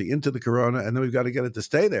little energy into the corona, and then we've got to get it to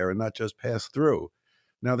stay there and not just pass through.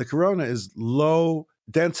 Now, the corona is low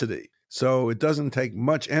density, so it doesn't take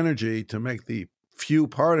much energy to make the few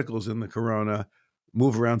particles in the corona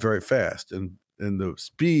move around very fast, and the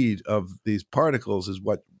speed of these particles is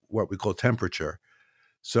what we call temperature.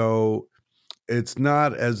 So it's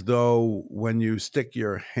not as though when you stick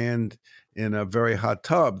your hand in a very hot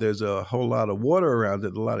tub, there's a whole lot of water around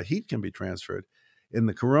it, a lot of heat can be transferred. In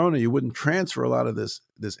the corona, you wouldn't transfer a lot of this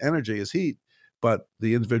energy as heat, but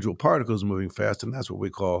the individual particles are moving fast, and that's what we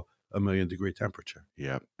call a million degree temperature.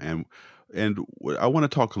 Yeah, and I want to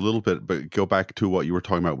talk a little bit, but go back to what you were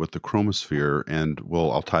talking about with the chromosphere, and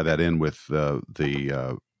I'll tie that in with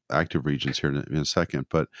the active regions here in a second.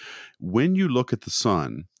 But when you look at the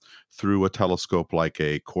sun through a telescope like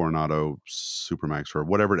a Coronado Supermax or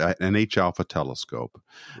whatever, an H-alpha telescope,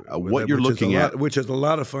 what you're looking at, which is a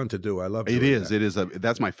lot of fun to do. I love it. It is.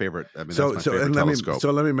 That's my favorite. I mean, that's my favorite telescope.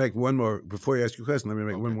 Let me make one more before you ask your question. Let me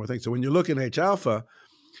make one more thing. So when you look at H-alpha,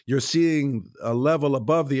 you're seeing a level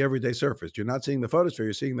above the everyday surface. You're not seeing the photosphere.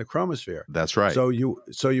 You're seeing the chromosphere. That's right. So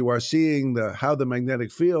you are seeing how the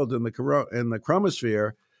magnetic field in the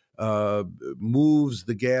chromosphere moves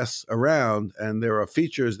the gas around, and there are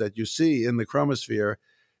features that you see in the chromosphere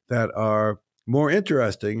that are more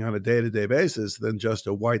interesting on a day-to-day basis than just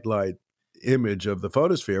a white light image of the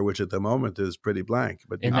photosphere, which at the moment is pretty blank.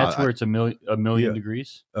 But that's where it's a million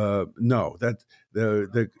degrees. No, that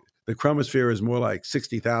the chromosphere is more like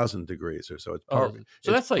 60,000 degrees or so.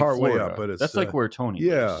 That's like part Florida. Way up, but that's like where Tony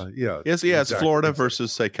lives. Yeah. Yes, exactly. It's Florida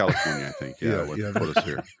versus, say, California, I think.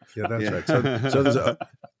 Photosphere. Yeah, that's right. So there's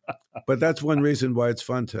but that's one reason why it's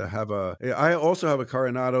fun to have I also have a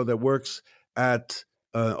Coronado that works at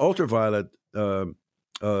ultraviolet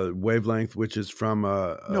wavelength, which is from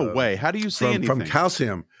no way. How do you see anything?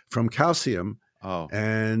 From calcium, Oh,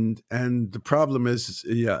 and the problem is,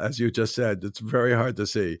 yeah, as you just said, it's very hard to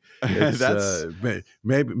see. It's that's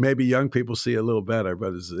maybe young people see a little better,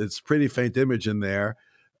 but it's pretty faint image in there.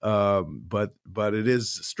 But it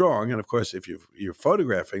is strong, and of course, if you're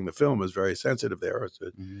photographing, the film is very sensitive there.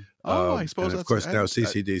 oh, I suppose and of that's course now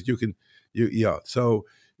CCDs yeah. So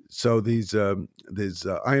these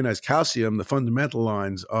ionized calcium, the fundamental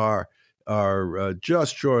lines are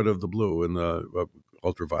just short of the blue in the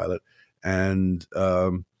ultraviolet, and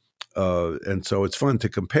so it's fun to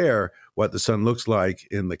compare what the sun looks like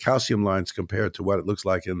in the calcium lines compared to what it looks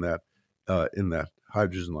like in that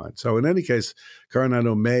hydrogen line. So in any case,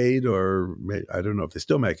 Coronado made I don't know if they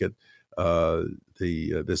still make it,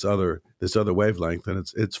 this other wavelength, and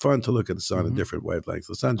it's fun to look at the sun in different wavelengths.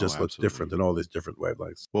 The sun just looks different in all these different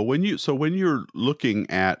wavelengths. Well, when you're looking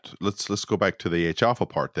at, let's go back to the H alpha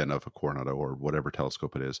part then of a Coronado or whatever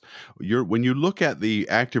telescope it is. When you look at the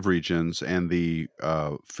active regions and the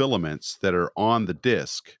filaments that are on the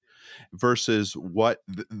disk versus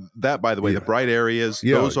that, by the way, the bright areas,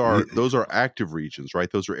 those are active regions,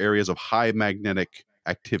 right? Those are areas of high magnetic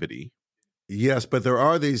activity. Yes, but there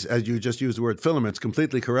are these, as you just used the word filaments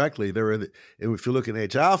completely correctly. If you look in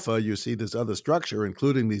H alpha, you see this other structure,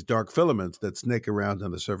 including these dark filaments that snake around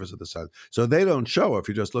on the surface of the sun. So they don't show if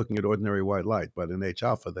you're just looking at ordinary white light, but in H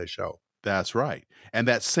alpha they show. That's right. And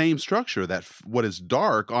that same structure, that what is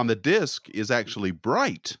dark on the disk is actually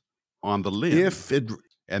bright on the limb.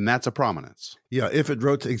 And that's a prominence. Yeah, if it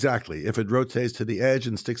rotates to the edge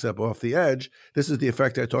and sticks up off the edge, this is the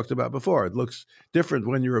effect I talked about before. It looks different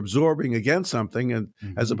when you're absorbing against something, and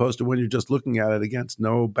as opposed to when you're just looking at it against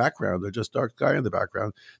no background or just dark sky in the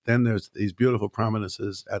background. Then there's these beautiful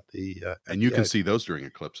prominences at the and you can see those during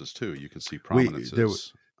eclipses too. You can see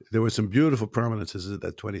prominences. There were some beautiful prominences at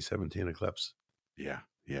that 2017 eclipse. Yeah.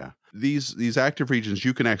 These active regions,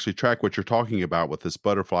 you can actually track what you're talking about with this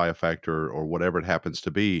butterfly effect or whatever it happens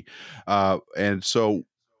to be. And so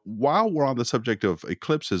while we're on the subject of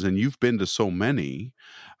eclipses, and you've been to so many,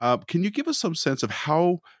 can you give us some sense of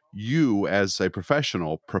how you as a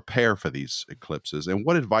professional prepare for these eclipses? And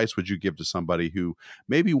what advice would you give to somebody who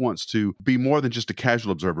maybe wants to be more than just a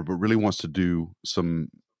casual observer, but really wants to do some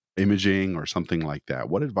imaging or something like that?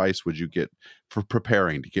 What advice would you get for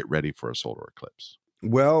preparing to get ready for a solar eclipse?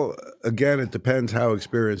 Well, again, it depends how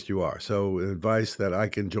experienced you are. So advice that I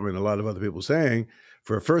can join a lot of other people saying,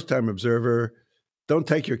 for a first-time observer, don't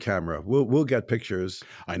take your camera. We'll get pictures.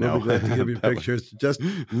 I know. We'll be glad to give you pictures. Just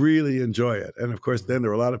really enjoy it. And of course, then there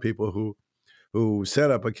are a lot of people who set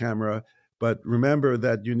up a camera, but remember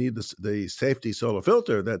that you need the safety solar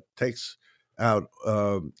filter that takes out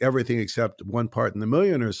everything except one part in a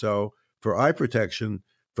million or so for eye protection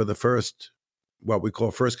for the first, what we call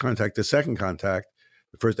first contact to second contact,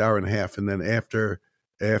 the first hour and a half, and then after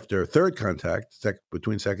third contact,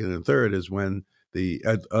 between second and third, is when the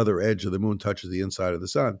other edge of the moon touches the inside of the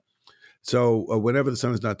sun. So whenever the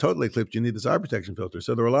sun is not totally eclipsed, you need this eye protection filter.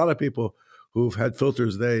 So there are a lot of people who've had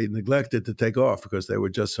filters they neglected to take off because they were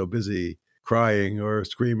just so busy crying or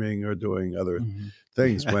screaming or doing other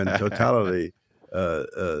things when totality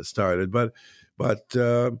started. But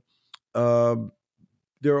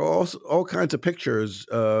there are also all kinds of pictures.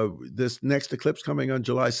 This next eclipse coming on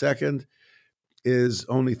July 2nd is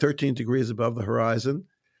only 13 degrees above the horizon.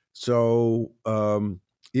 So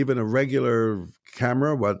even a regular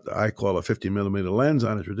camera, what I call a 50 millimeter lens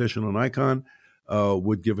on a traditional Nikon,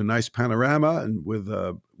 would give a nice panorama, and with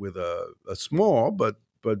a small but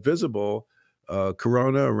visible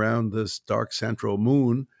corona around this dark central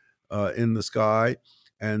moon in the sky.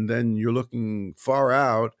 And then you're looking far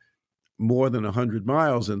out, more than 100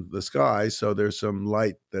 miles in the sky, so there's some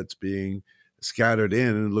light that's being scattered in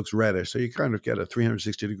and it looks reddish. So you kind of get a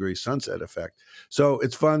 360-degree sunset effect. So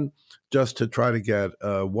it's fun just to try to get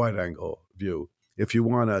a wide-angle view. If you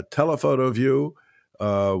want a telephoto view,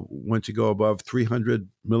 once you go above 300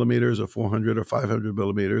 millimeters or 400 or 500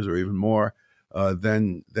 millimeters or even more,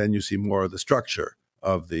 then you see more of the structure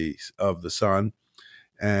of the sun.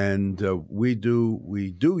 And we do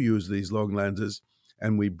use these long lenses,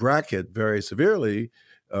 and we bracket very severely.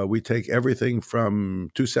 We take everything from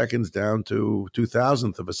 2 seconds down to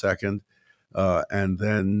 2,000th of a second, and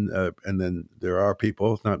then there are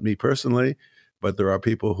people, not me personally, but there are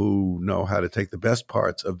people who know how to take the best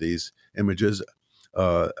parts of these images.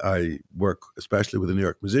 I work especially with a New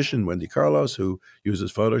York musician, Wendy Carlos, who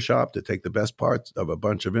uses Photoshop to take the best parts of a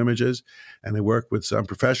bunch of images, and I work with some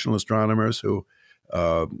professional astronomers who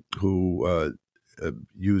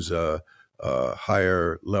use a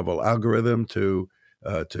higher level algorithm to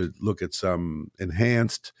look at some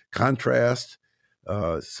enhanced contrast,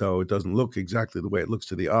 so it doesn't look exactly the way it looks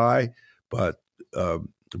to the eye, but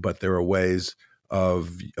but there are ways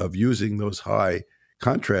of using those high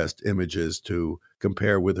contrast images to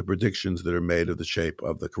compare with the predictions that are made of the shape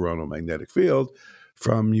of the coronal magnetic field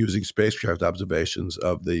from using spacecraft observations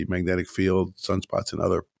of the magnetic field, sunspots, and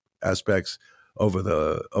other aspects over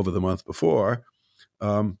the month before.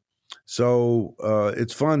 So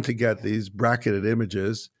it's fun to get these bracketed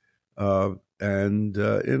images, and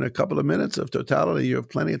in a couple of minutes of totality, you have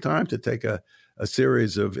plenty of time to take a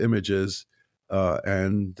series of images,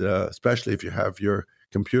 and especially if you have your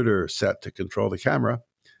computer set to control the camera,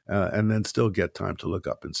 and then still get time to look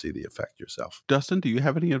up and see the effect yourself. Dustin, do you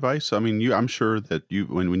have any advice? I mean, I'm sure that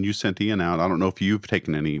when you sent Ian out, I don't know if you've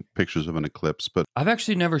taken any pictures of an eclipse, but I've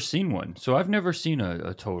actually never seen one. So I've never seen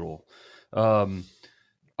a total.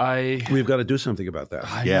 We've got to do something about that.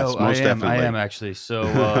 Most definitely. I am actually. So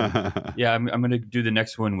yeah, I'm going to do the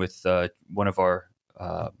next one with one of our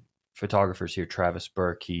photographers here, Travis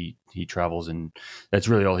Burke. He travels, and that's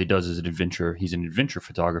really all he does is an adventure. He's an adventure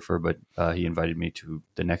photographer, but he invited me to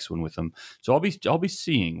the next one with him. So I'll be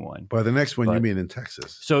seeing one. By the next one, you mean in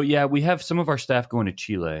Texas? So yeah, we have some of our staff going to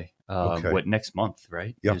Chile. Next month,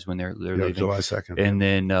 right? Yep. Is when they're leaving. July 2nd. And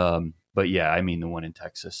then, but yeah, I mean the one in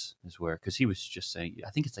Texas is where, because he was just saying, I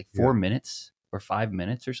think it's like 4 minutes or 5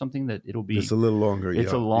 minutes or something that it'll be. It's a little longer.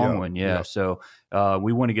 It's a long one, yeah. So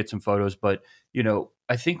we want to get some photos, but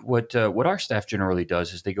I think what our staff generally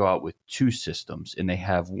does is they go out with two systems, and they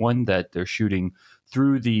have one that they're shooting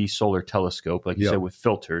through the solar telescope, like you said, with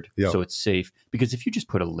filtered, so it's safe. Because if you just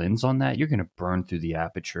put a lens on that, you're going to burn through the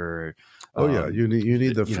aperture. You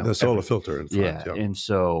need the solar filter in front. Yeah, and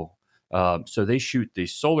so they shoot the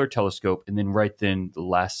solar telescope, and then right then the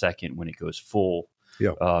last second when it goes full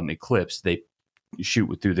eclipse, they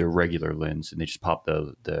shoot through their regular lens, and they just pop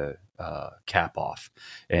the cap off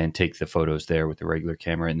and take the photos there with the regular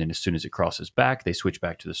camera. And then as soon as it crosses back, they switch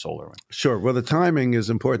back to the solar one. Sure. Well, the timing is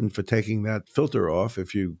important for taking that filter off.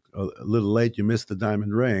 If you a little late, you miss the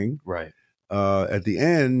diamond ring. Right. At the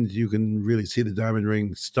end, you can really see the diamond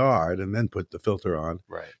ring start and then put the filter on.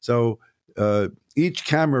 Right. So each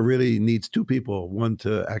camera really needs two people, one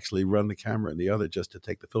to actually run the camera and the other just to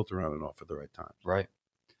take the filter on and off at the right time. Right.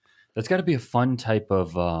 That's got to be a fun type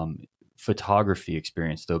of photography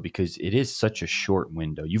experience, though, because it is such a short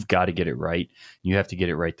window. You've got to get it right. You have to get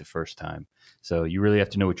it right the first time. So you really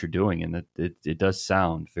have to know what you're doing, and it does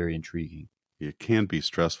sound very intriguing. It can be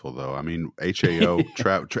stressful, though. I mean, HAO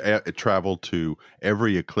traveled to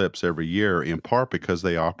every eclipse every year, in part because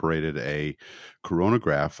they operated a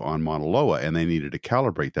coronagraph on Mauna Loa, and they needed to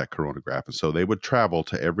calibrate that coronagraph. And so they would travel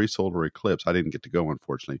to every solar eclipse. I didn't get to go,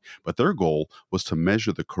 unfortunately. But their goal was to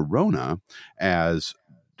measure the corona as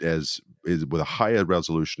with a high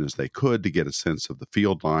resolution as they could to get a sense of the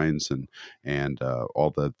field lines and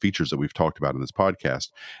all the features that we've talked about in this podcast.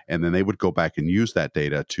 And then they would go back and use that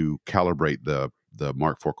data to calibrate the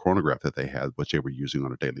Mark IV chronograph that they had, which they were using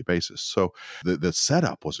on a daily basis. So the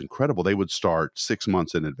setup was incredible. They would start 6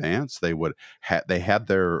 months in advance. They had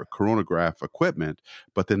their chronograph equipment,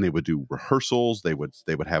 but then they would do rehearsals. They would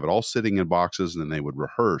have it all sitting in boxes, and then they would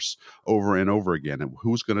rehearse over and over again. And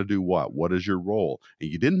who's going to do what? What is your role?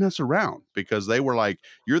 And you didn't mess around, because they were like,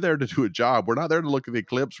 you're there to do a job. We're not there to look at the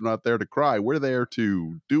eclipse. We're not there to cry. We're there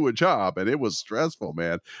to do a job. And it was stressful,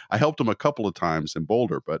 man. I helped them a couple of times in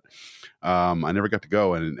Boulder, but I never got to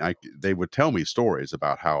go, and they would tell me stories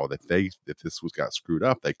about how if this got screwed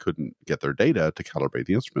up, they couldn't get their data to calibrate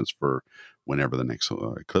the instruments for whenever the next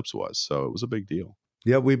eclipse was. So it was a big deal.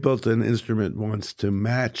 Yeah, we built an instrument once to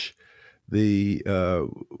match the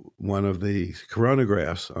one of the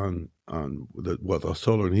coronagraphs on the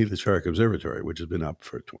Solar and Heliospheric Observatory, which has been up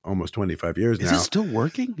for almost 25 years now. Is it still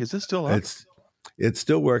working? Is it still up? It's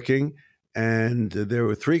still working. And there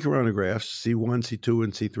were 3 coronagraphs, C1, C2,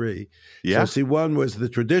 and C3. Yeah. So C1 was the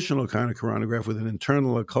traditional kind of coronagraph with an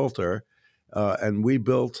internal occulter, and we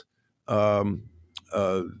built a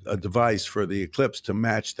device for the eclipse to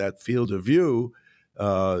match that field of view,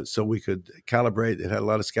 so we could calibrate. It had a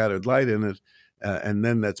lot of scattered light in it, and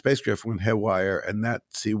then that spacecraft went haywire, and that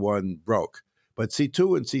C1 broke. But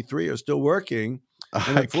C2 and C3 are still working.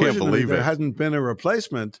 And I can't believe there it. hadn't been a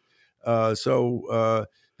replacement,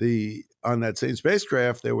 on that same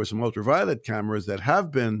spacecraft, there were some ultraviolet cameras that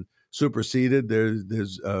have been superseded.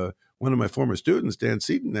 There's one of my former students, Dan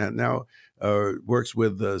Seaton, that now works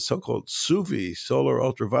with the so-called SUVI, Solar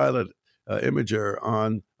Ultraviolet Imager,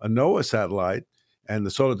 on a NOAA satellite, and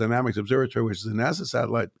the Solar Dynamics Observatory, which is a NASA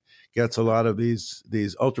satellite, gets a lot of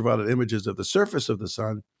these ultraviolet images of the surface of the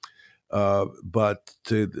sun. But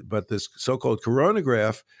this so-called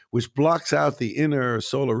coronagraph, which blocks out the inner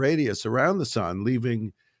solar radius around the sun,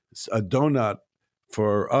 leaving a donut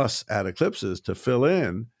for us at eclipses to fill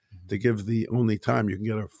in, to give the only time you can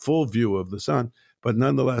get a full view of the sun. But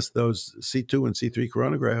nonetheless, those C2 and C3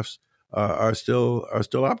 coronagraphs are still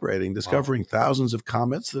operating, discovering thousands of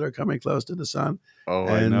comets that are coming close to the sun. Oh,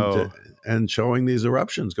 I know. And showing these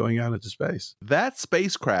eruptions going out into space. That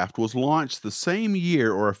spacecraft was launched the same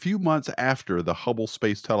year or a few months after the Hubble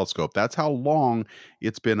Space Telescope. That's how long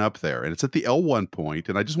it's been up there. And it's at the L1 point.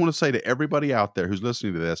 And I just want to say to everybody out there who's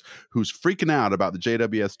listening to this, who's freaking out about the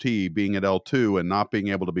JWST being at L2 and not being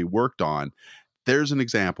able to be worked on, there's an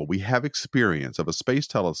example. We have experience of a space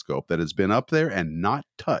telescope that has been up there and not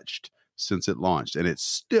touched since it launched. And it's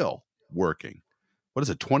still working. What is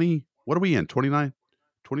it, 20? What are we in, 29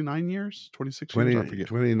 years, 26 years? I forget.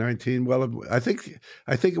 2019. Well, I think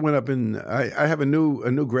it went up in. I have a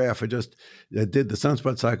new graph. I just did the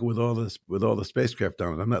sunspot cycle with all the spacecraft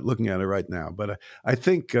on it. I'm not looking at it right now, but I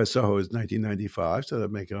think SOHO is 1995, so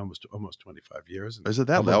that make it almost 25 years. Is it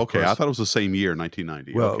that? Okay, I thought it was the same year,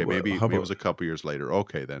 1990. Well, okay, maybe it was a couple years later.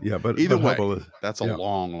 Okay, then. Yeah, but either way, Hubble, that's a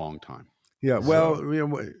long time. Yeah. Well,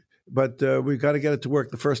 but we've got to get it to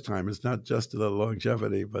work the first time. It's not just the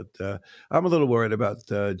longevity, but I'm a little worried about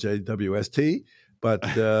JWST. But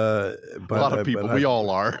a lot of people, we all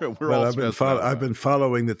are. I've been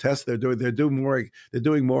following the test they're doing. They're doing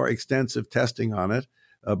more extensive testing on it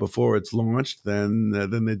before it's launched than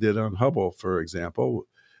they did on Hubble, for example.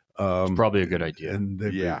 It's probably a good idea.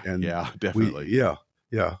 Definitely.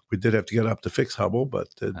 We did have to get up to fix Hubble, but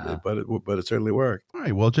it certainly worked. All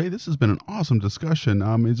right. Well, Jay, this has been an awesome discussion.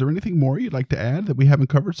 Is there anything more you'd like to add that we haven't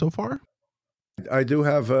covered so far? I do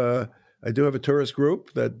have a tourist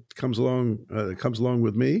group that comes along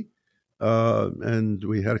with me, and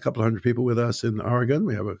we had a couple of hundred people with us in Oregon.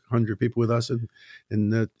 We have 100 people with us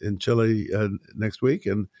in Chile next week,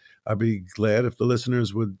 and I'd be glad if the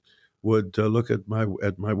listeners would look at my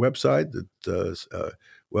website.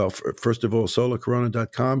 First of all,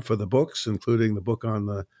 solarcorona.com for the books, including the book on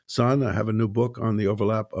the sun. I have a new book on the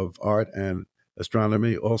overlap of art and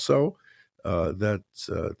astronomy also that's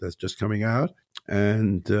just coming out.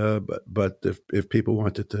 And but if people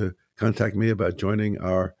wanted to contact me about joining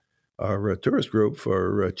our tourist group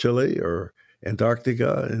for Chile or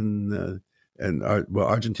Antarctica and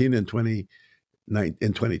Argentina in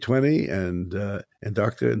 2020 and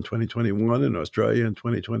Antarctica in 2021 and Australia in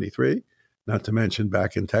 2023. Not to mention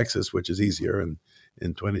back in Texas, which is easier in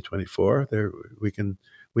 2024. There we can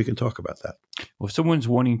talk about that. Well, if someone's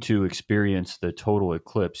wanting to experience the total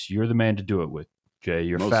eclipse, you're the man to do it with, Jay.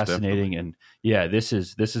 You're Most fascinating, definitely. And this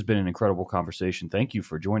has been an incredible conversation. Thank you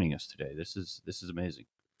for joining us today. This is amazing.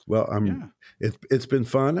 Well, it's been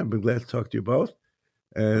fun. I've been glad to talk to you both,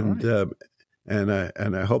 and and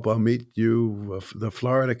I hope I'll meet you, the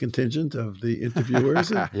Florida contingent of the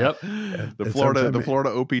interviewers. Yep, the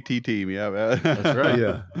Florida OPT team. Yeah, that's right.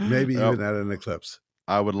 Yeah, maybe even at an eclipse.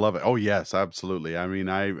 I would love it. Oh yes, absolutely. I mean,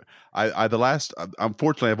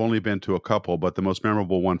 unfortunately, I've only been to a couple, but the most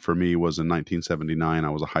memorable one for me was in 1979. I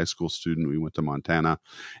was a high school student. We went to Montana,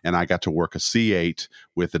 and I got to work a C8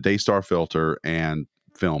 with a Daystar filter and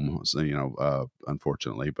film,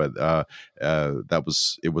 unfortunately, but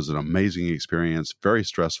it was an amazing experience, very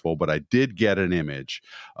stressful, but I did get an image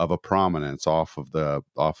of a prominence off of the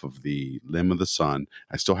limb of the sun.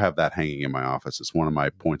 I still have that hanging in my office. It's one of my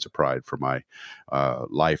points of pride for my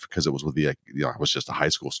life, because it was with I was just a high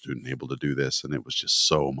school student able to do this, and it was just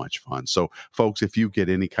so much fun. So folks, if you get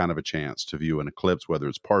any kind of a chance to view an eclipse, whether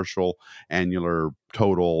it's partial, annular,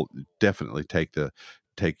 total, definitely take the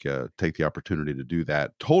opportunity to do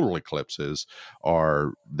that. Total eclipses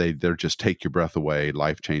they're just take your breath away,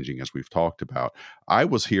 life-changing, as we've talked about. I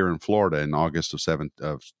was here in Florida in August of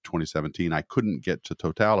 2017. I couldn't get to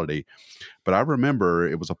totality, but I remember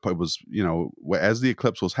it was as the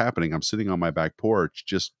eclipse was happening, I'm sitting on my back porch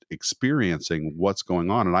just experiencing what's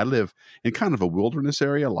going on. And I live in kind of a wilderness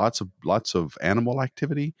area, lots of animal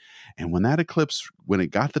activity. And when that eclipse, when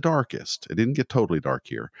it got the darkest, it didn't get totally dark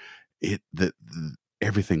here.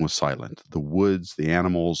 Everything was silent. The woods, the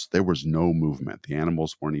animals, there was no movement. The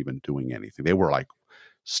animals weren't even doing anything. They were like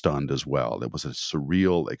stunned as well. It was a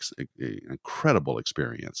surreal, incredible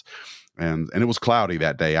experience. And it was cloudy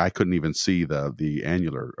that day. I couldn't even see the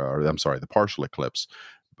partial eclipse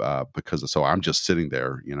so I'm just sitting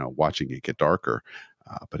there, watching it get darker.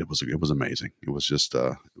 But it was amazing. It was just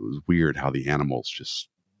it was weird how the animals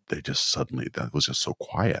suddenly, that was just so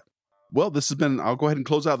quiet. Well, I'll go ahead and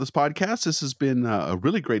close out this podcast. This has been a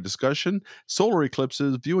really great discussion. Solar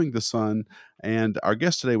eclipses, viewing the sun. And our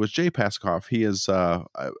guest today was Jay Pasachoff. He is a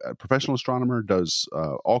professional astronomer, does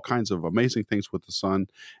all kinds of amazing things with the sun.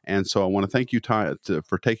 And so I want to thank you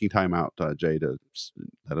for taking time out, Jay, to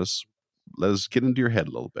let us let us get into your head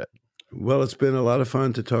a little bit. Well, it's been a lot of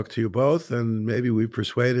fun to talk to you both, and maybe we've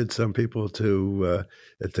persuaded some people to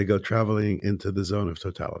go traveling into the zone of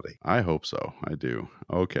totality. I hope so. I do.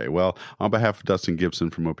 Okay. Well, on behalf of Dustin Gibson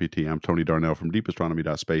from OPT, I'm Tony Darnell from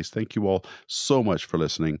deepastronomy.space. Thank you all so much for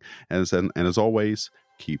listening. And as always,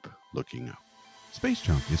 keep looking up. Space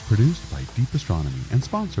Junk is produced by Deep Astronomy and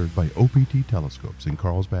sponsored by OPT Telescopes in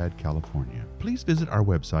Carlsbad, California. Please visit our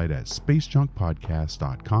website at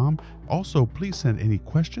spacejunkpodcast.com. Also, please send any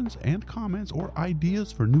questions and comments or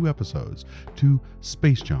ideas for new episodes to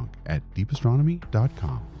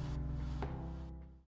spacejunk@deepastronomy.com.